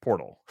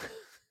portal.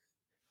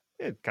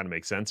 It kind of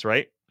makes sense,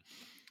 right?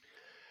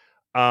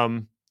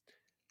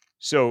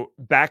 So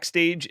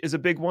Backstage is a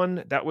big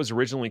one that was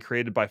originally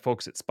created by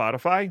folks at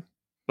Spotify,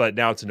 but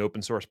now it's an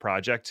open source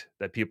project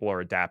that people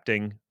are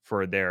adapting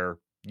for their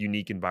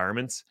unique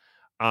environments.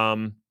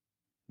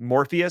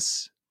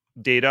 Morpheus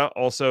Data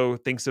also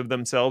thinks of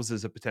themselves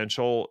as a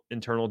potential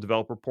internal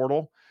developer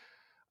portal.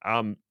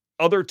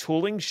 Other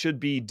tooling should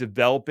be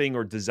developing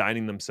or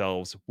designing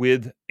themselves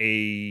with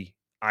a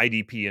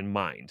IDP in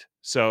mind.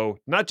 So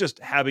not just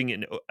having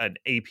an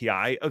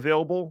API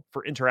available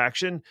for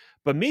interaction,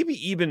 but maybe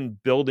even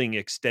building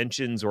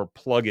extensions or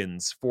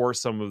plugins for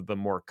some of the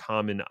more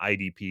common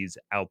IDPs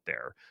out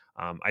there.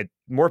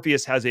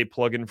 Morpheus has a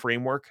plugin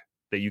framework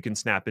that you can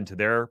snap into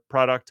their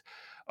product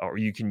or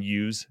you can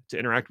use to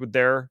interact with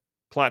their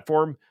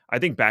platform. I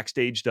think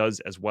Backstage does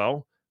as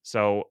well.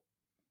 So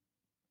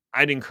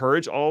I'd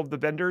encourage all of the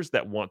vendors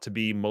that want to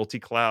be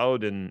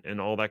multi-cloud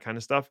and all that kind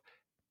of stuff,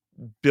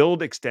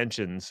 build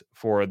extensions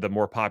for the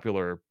more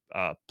popular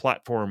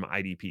platform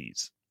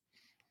IDPs.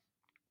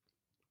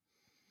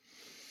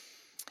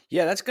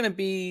 Yeah, that's going to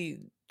be,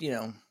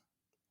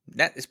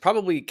 that is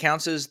probably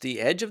counts as the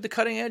edge of the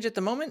cutting edge at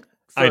the moment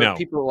I for know.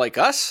 people like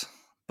us,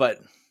 but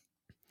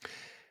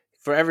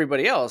for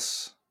everybody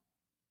else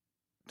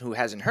who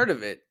hasn't heard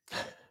of it,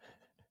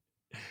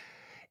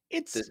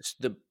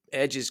 the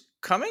edge is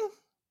coming.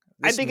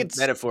 This I think it's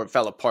metaphor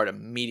fell apart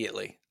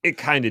immediately. It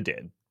kind of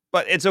did,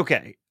 but it's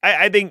okay.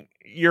 I think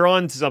you're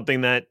on to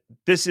something that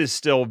this is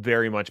still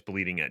very much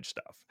bleeding edge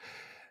stuff.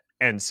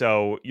 And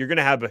so you're going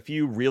to have a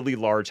few really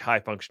large, high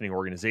functioning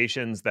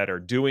organizations that are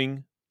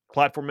doing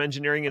platform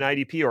engineering in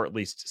IDP, or at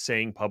least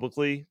saying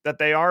publicly that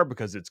they are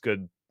because it's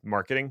good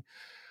marketing.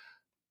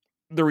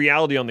 The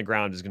reality on the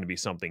ground is going to be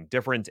something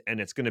different. And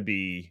it's going to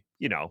be,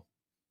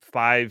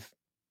 5-10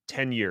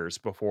 years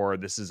before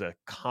this is a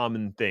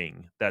common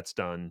thing that's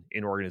done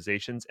in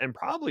organizations, and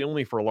probably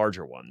only for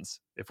larger ones,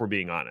 if we're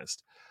being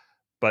honest.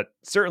 But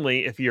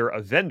certainly, if you're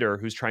a vendor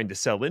who's trying to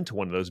sell into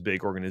one of those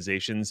big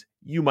organizations,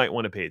 you might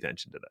want to pay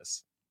attention to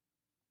this.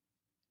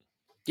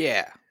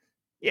 Yeah.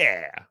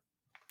 Yeah.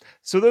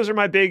 So those are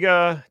my big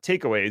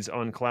takeaways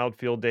on Cloud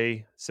Field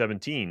Day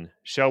 17.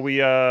 Shall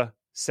we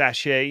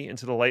sashay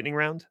into the lightning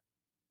round?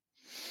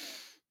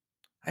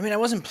 I mean, I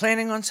wasn't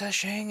planning on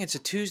sashaying. It's a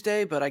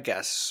Tuesday, but I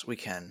guess we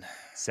can.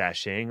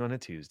 Sashaying on a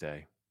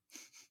Tuesday.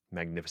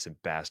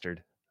 Magnificent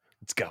bastard.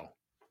 Let's go.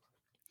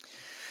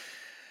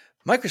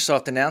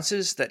 Microsoft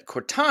announces that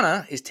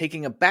Cortana is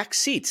taking a back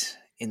seat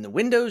in the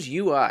Windows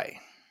UI.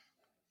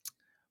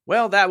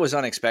 Well, that was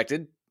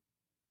unexpected,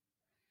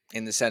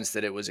 in the sense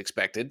that it was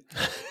expected.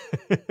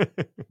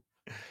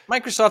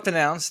 Microsoft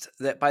announced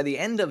that by the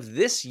end of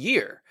this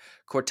year,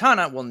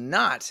 Cortana will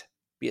not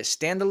be a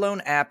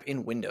standalone app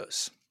in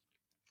Windows.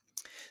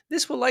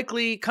 This will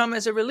likely come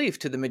as a relief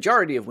to the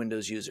majority of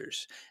Windows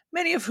users,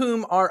 many of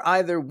whom are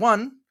either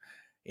one,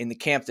 in the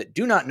camp that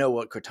do not know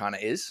what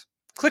Cortana is,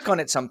 click on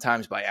it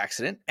sometimes by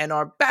accident, and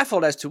are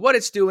baffled as to what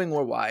it's doing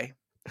or why,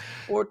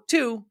 or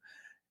two,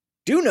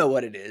 do know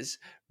what it is,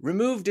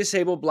 remove,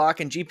 disable, block,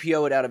 and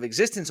GPO it out of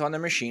existence on their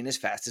machine as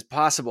fast as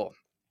possible.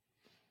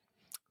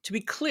 To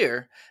be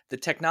clear, the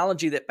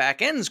technology that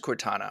backends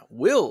Cortana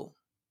will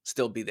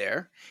still be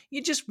there.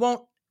 You just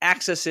won't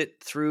access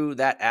it through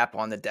that app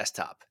on the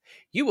desktop.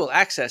 You will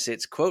access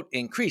its, quote,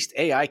 increased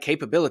AI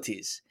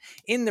capabilities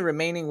in the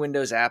remaining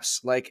Windows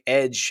apps like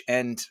Edge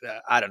and,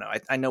 I don't know,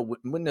 I know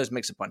Windows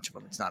makes a bunch of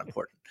them. It's not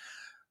important.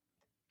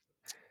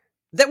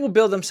 That will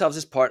build themselves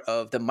as part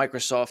of the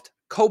Microsoft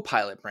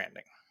Copilot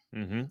branding.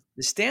 Mm-hmm.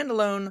 The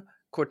standalone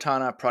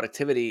Cortana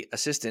productivity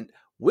assistant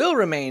will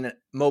remain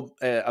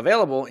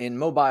available in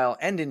mobile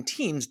and in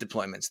Teams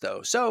deployments,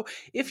 though. So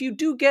if you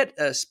do get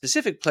a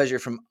specific pleasure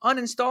from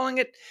uninstalling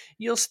it,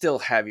 you'll still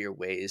have your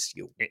ways,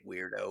 you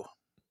weirdo.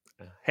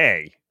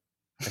 Hey,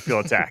 I feel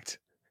attacked.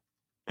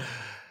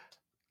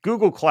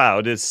 Google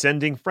Cloud is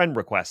sending friend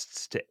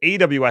requests to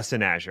AWS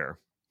and Azure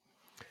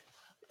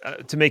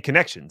to make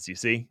connections, you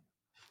see?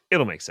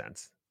 It'll make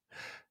sense.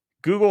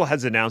 Google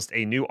has announced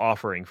a new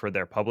offering for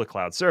their public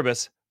cloud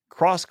service,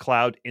 Cross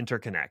Cloud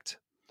Interconnect.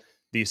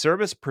 The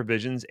service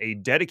provisions a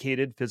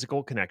dedicated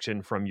physical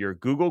connection from your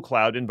Google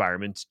Cloud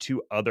environment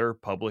to other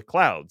public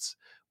clouds,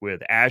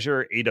 with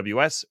Azure,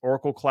 AWS,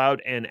 Oracle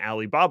Cloud, and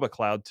Alibaba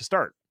Cloud to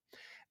start.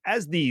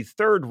 As the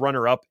third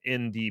runner-up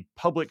in the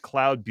public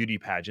cloud beauty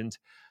pageant,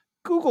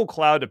 Google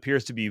Cloud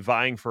appears to be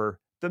vying for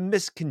the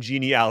Miss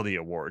Congeniality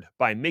Award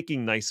by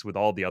making nice with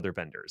all the other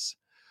vendors.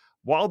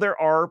 While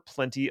there are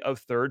plenty of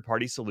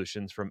third-party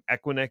solutions from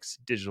Equinix,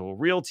 Digital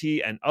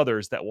Realty, and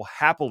others that will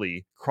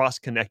happily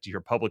cross-connect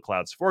your public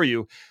clouds for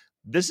you,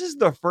 this is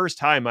the first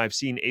time I've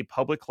seen a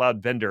public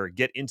cloud vendor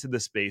get into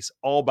the space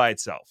all by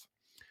itself.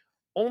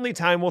 Only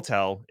time will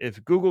tell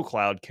if Google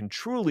Cloud can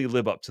truly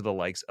live up to the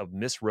likes of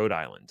Miss Rhode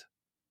Island.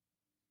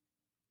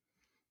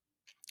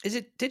 Is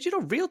it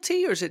Digital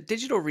Realty or is it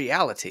Digital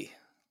Reality?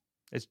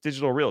 It's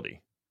Digital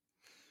Realty.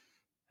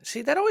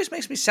 See, that always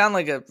makes me sound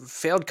like a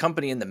failed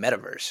company in the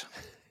metaverse.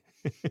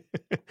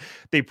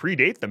 They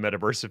predate the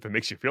metaverse if it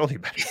makes you feel any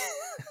better.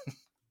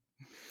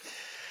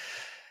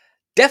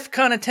 DEF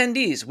CON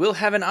attendees will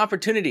have an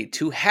opportunity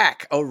to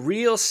hack a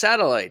real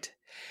satellite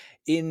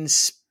in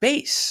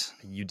space.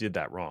 You did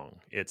that wrong.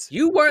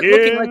 You weren't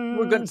looking like you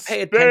were going to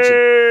pay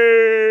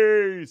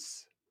attention.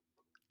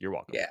 You're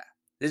welcome. Yeah,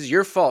 this is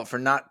your fault for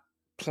not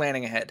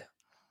planning ahead.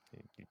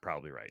 You're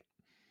probably right.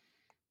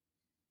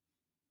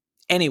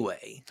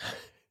 Anyway,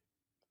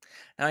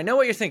 now I know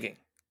what you're thinking.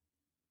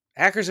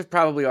 Hackers have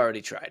probably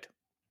already tried.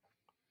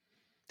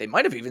 They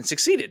might have even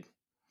succeeded.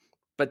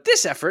 But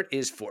this effort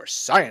is for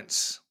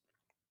science.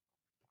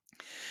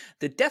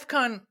 The DEF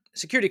CON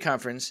Security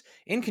Conference,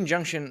 in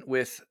conjunction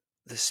with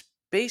the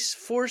Space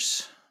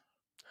Force,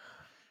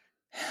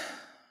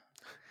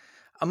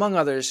 among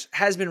others,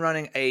 has been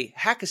running a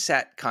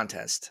Hack-A-Sat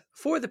contest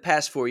for the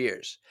past 4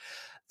 years.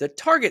 The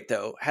target,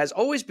 though, has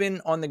always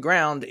been on the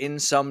ground in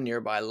some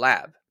nearby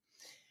lab.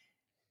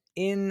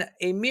 In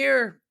a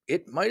mere,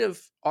 it might have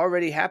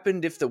already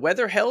happened if the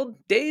weather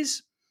held,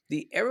 days,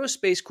 the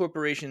Aerospace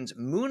Corporation's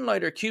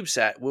Moonlighter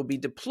CubeSat will be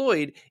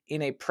deployed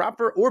in a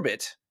proper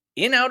orbit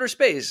in outer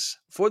space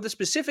for the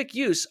specific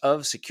use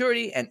of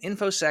security and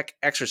InfoSec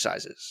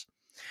exercises.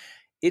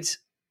 It's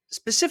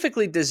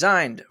specifically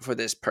designed for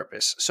this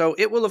purpose, so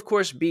it will of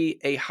course be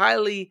a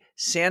highly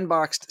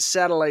sandboxed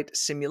satellite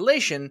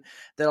simulation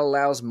that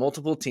allows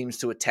multiple teams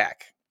to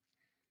attack.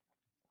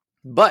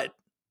 But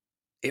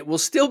it will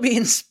still be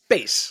in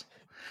space,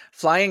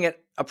 flying at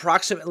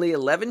approximately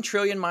 11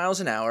 trillion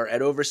miles an hour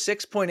at over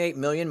 6.8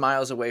 million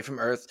miles away from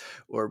Earth,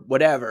 or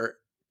whatever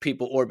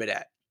people orbit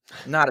at.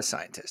 Not a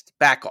scientist.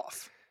 Back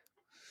off.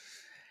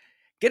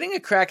 Getting a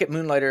crack at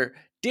Moonlighter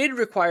did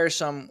require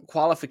some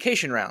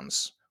qualification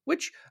rounds,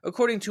 which,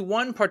 according to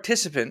one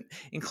participant,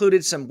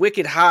 included some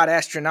wicked hot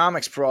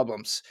astronomics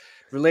problems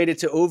related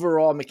to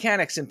overall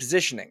mechanics and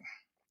positioning,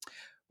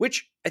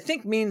 which I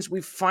think means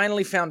we've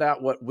finally found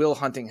out what Will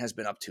Hunting has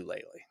been up to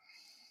lately.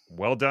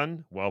 Well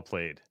done, well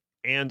played,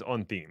 and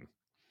on theme.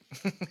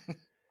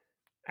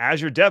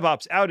 Azure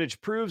DevOps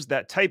outage proves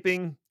that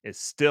typing is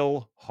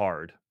still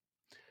hard.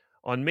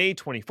 On May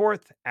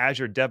 24th,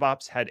 Azure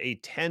DevOps had a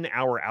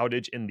 10-hour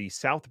outage in the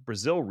South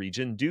Brazil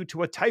region due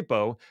to a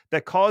typo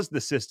that caused the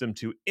system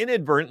to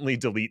inadvertently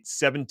delete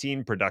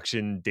 17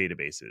 production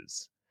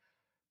databases.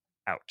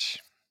 Ouch.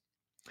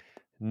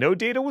 No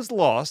data was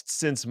lost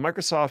since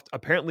Microsoft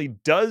apparently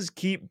does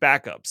keep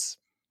backups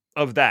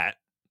of that,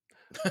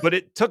 but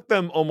it took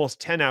them almost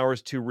 10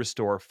 hours to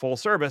restore full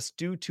service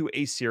due to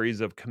a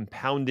series of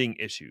compounding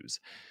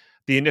issues.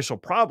 The initial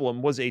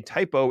problem was a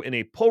typo in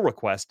a pull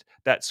request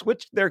that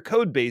switched their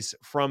code base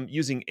from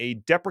using a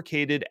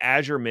deprecated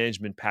Azure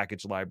Management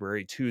Package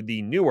library to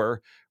the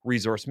newer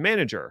Resource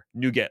Manager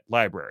NuGet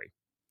library.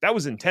 That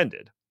was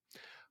intended.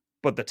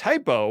 But the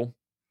typo,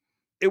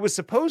 it was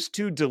supposed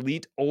to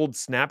delete old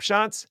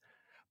snapshots,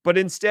 but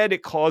instead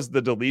it caused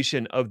the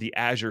deletion of the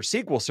Azure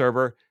SQL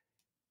Server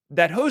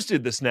that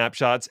hosted the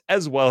snapshots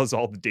as well as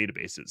all the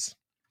databases.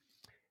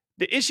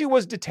 The issue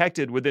was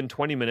detected within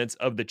 20 minutes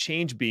of the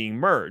change being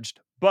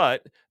merged,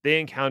 but they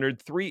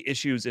encountered 3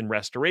 issues in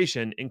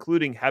restoration,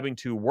 including having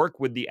to work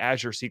with the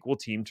Azure SQL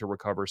team to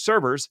recover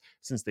servers,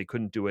 since they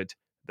couldn't do it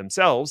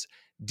themselves,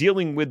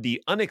 dealing with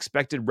the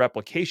unexpected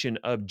replication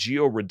of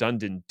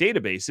geo-redundant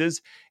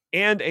databases,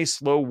 and a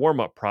slow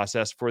warm-up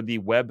process for the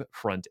web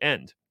front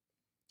end.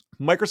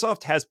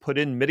 Microsoft has put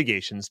in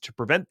mitigations to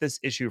prevent this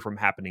issue from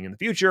happening in the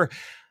future,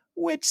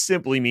 which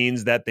simply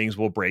means that things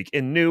will break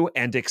in new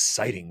and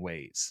exciting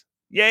ways.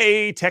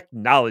 Yay,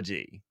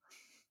 technology!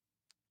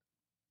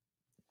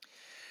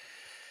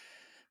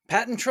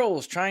 Patent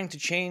trolls trying to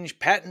change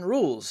patent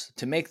rules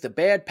to make the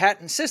bad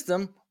patent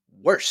system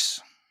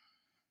worse.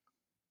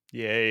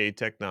 Yay,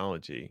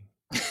 technology.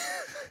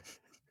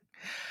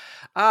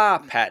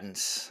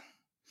 Patents.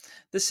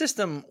 The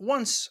system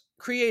once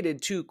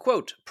created to,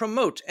 quote,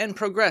 promote and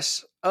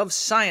progress of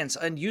science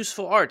and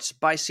useful arts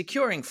by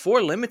securing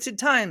for limited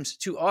times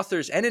to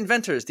authors and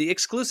inventors the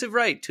exclusive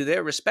right to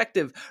their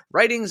respective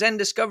writings and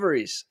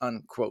discoveries,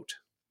 unquote.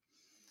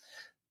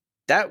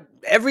 That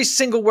every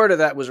single word of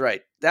that was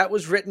right. That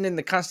was written in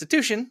the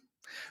Constitution,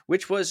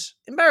 which was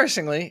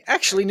embarrassingly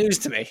actually news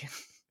to me.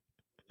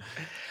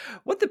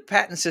 What the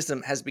patent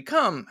system has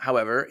become,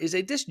 however, is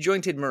a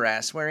disjointed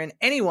morass wherein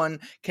anyone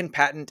can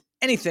patent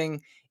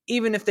anything,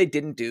 even if they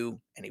didn't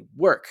do any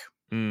work.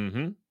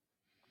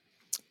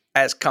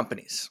 As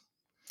companies.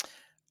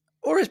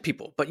 Or as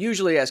people, but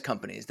usually as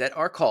companies that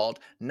are called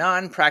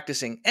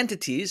non-practicing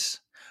entities,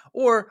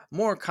 or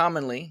more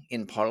commonly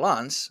in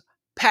parlance,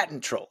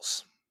 patent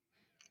trolls.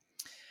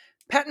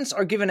 Patents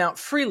are given out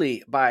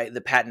freely by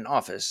the patent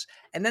office,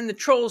 and then the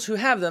trolls who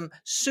have them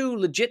sue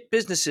legit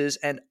businesses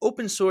and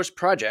open source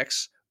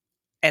projects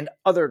and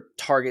other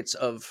targets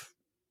of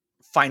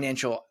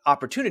financial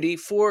opportunity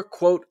for,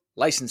 quote,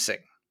 licensing.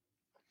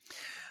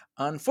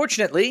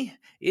 Unfortunately,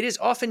 it is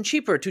often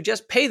cheaper to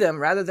just pay them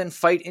rather than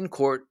fight in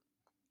court,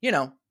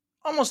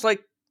 almost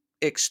like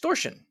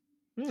extortion.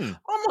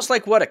 Almost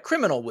like what a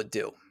criminal would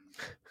do.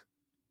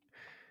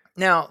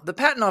 Now, the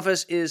Patent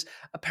Office is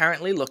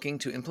apparently looking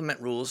to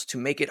implement rules to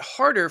make it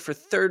harder for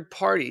third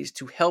parties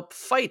to help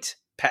fight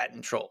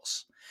patent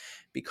trolls.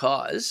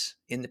 Because,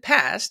 in the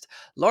past,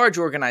 large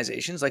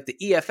organizations like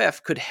the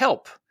EFF could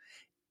help.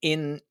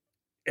 In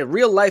a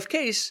real-life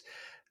case,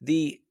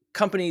 the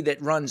company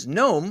that runs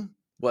GNOME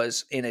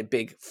was in a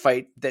big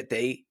fight that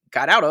they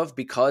got out of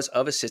because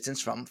of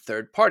assistance from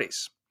third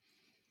parties.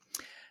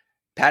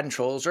 Patent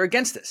trolls are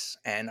against this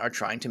and are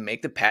trying to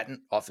make the Patent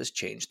Office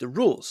change the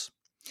rules.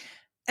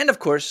 And of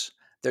course,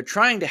 they're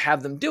trying to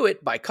have them do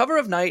it by cover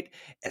of night,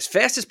 as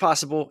fast as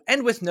possible,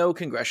 and with no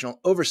congressional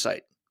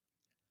oversight.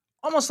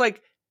 Almost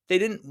like they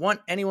didn't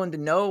want anyone to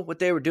know what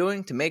they were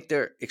doing to make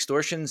their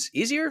extortions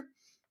easier.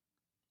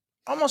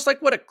 Almost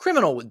like what a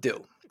criminal would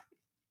do.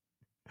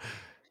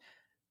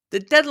 The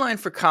deadline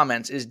for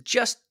comments is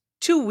just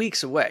 2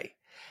 weeks away.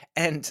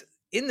 And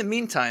in the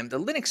meantime, the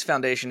Linux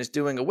Foundation is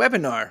doing a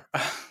webinar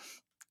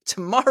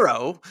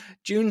tomorrow,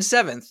 June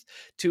 7th,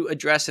 to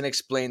address and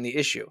explain the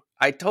issue.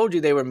 I told you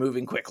they were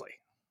moving quickly.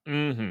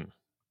 Dude,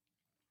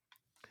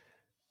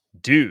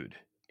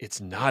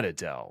 it's not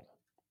Adele.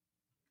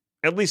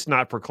 At least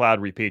not for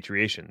cloud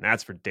repatriation,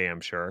 that's for damn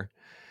sure.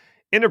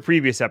 In a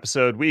previous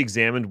episode, we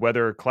examined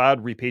whether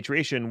cloud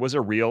repatriation was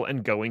a real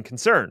and going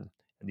concern,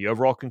 and the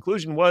overall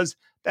conclusion was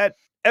that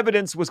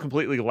evidence was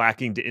completely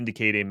lacking to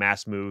indicate a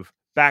mass move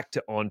back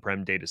to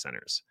on-prem data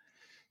centers.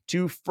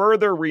 To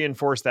further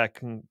reinforce that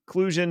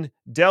conclusion,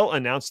 Dell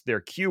announced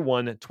their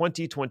Q1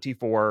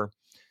 2024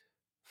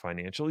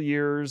 financial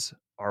years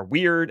are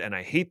weird and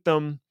I hate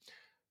them.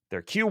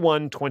 Their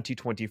Q1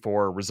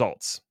 2024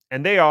 results.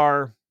 And they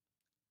are,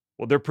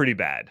 well, they're pretty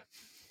bad.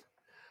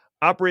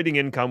 Operating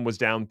income was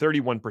down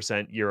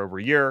 31% year over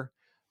year.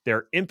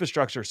 Their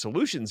infrastructure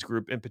solutions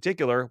group in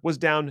particular was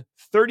down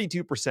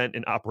 32%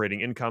 in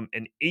operating income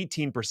and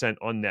 18%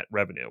 on net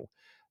revenue.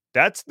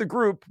 That's the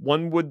group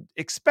one would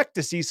expect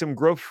to see some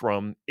growth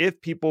from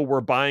if people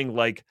were buying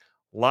like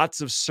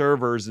lots of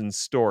servers and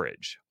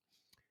storage.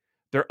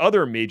 Their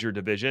other major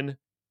division,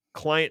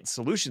 Client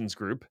Solutions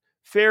Group,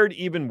 fared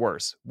even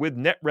worse, with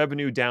net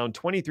revenue down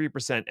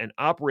 23% and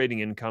operating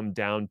income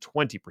down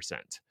 20%.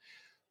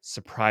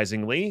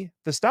 Surprisingly,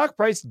 the stock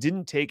price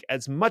didn't take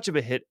as much of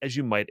a hit as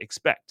you might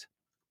expect.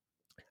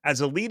 As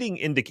a leading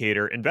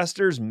indicator,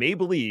 investors may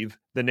believe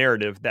the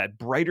narrative that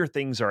brighter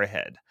things are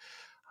ahead.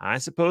 I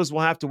suppose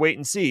we'll have to wait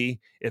and see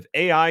if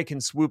AI can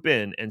swoop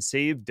in and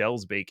save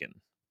Dell's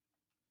bacon.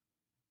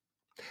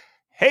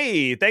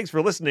 Hey, thanks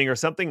for listening or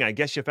something. I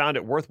guess you found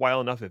it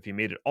worthwhile enough if you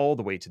made it all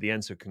the way to the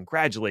end. So,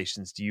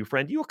 congratulations to you,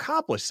 friend. You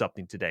accomplished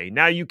something today.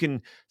 Now you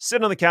can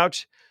sit on the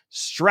couch,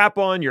 strap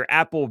on your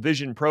Apple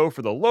Vision Pro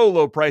for the low,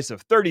 low price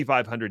of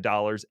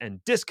 $3,500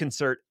 and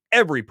disconcert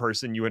every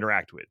person you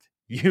interact with.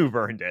 You've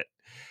earned it.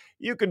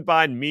 You can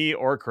find me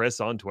or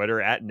Chris on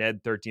Twitter at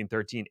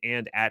Ned1313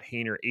 and at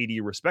Hainer80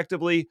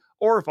 respectively,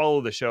 or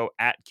follow the show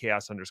at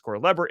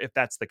chaos_lever if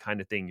that's the kind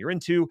of thing you're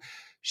into.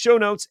 Show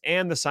notes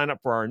and the sign up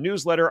for our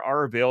newsletter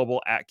are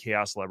available at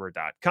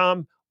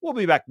chaoslever.com. We'll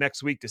be back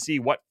next week to see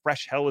what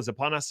fresh hell is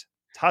upon us.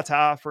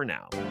 Ta-ta for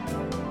now.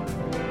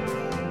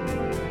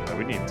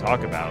 We need to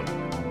talk about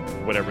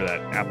whatever that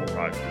Apple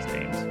product is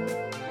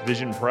named.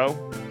 Vision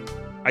Pro?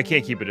 I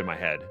can't keep it in my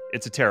head.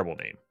 It's a terrible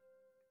name.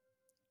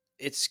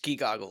 It's ski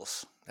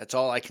goggles. That's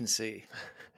all I can see.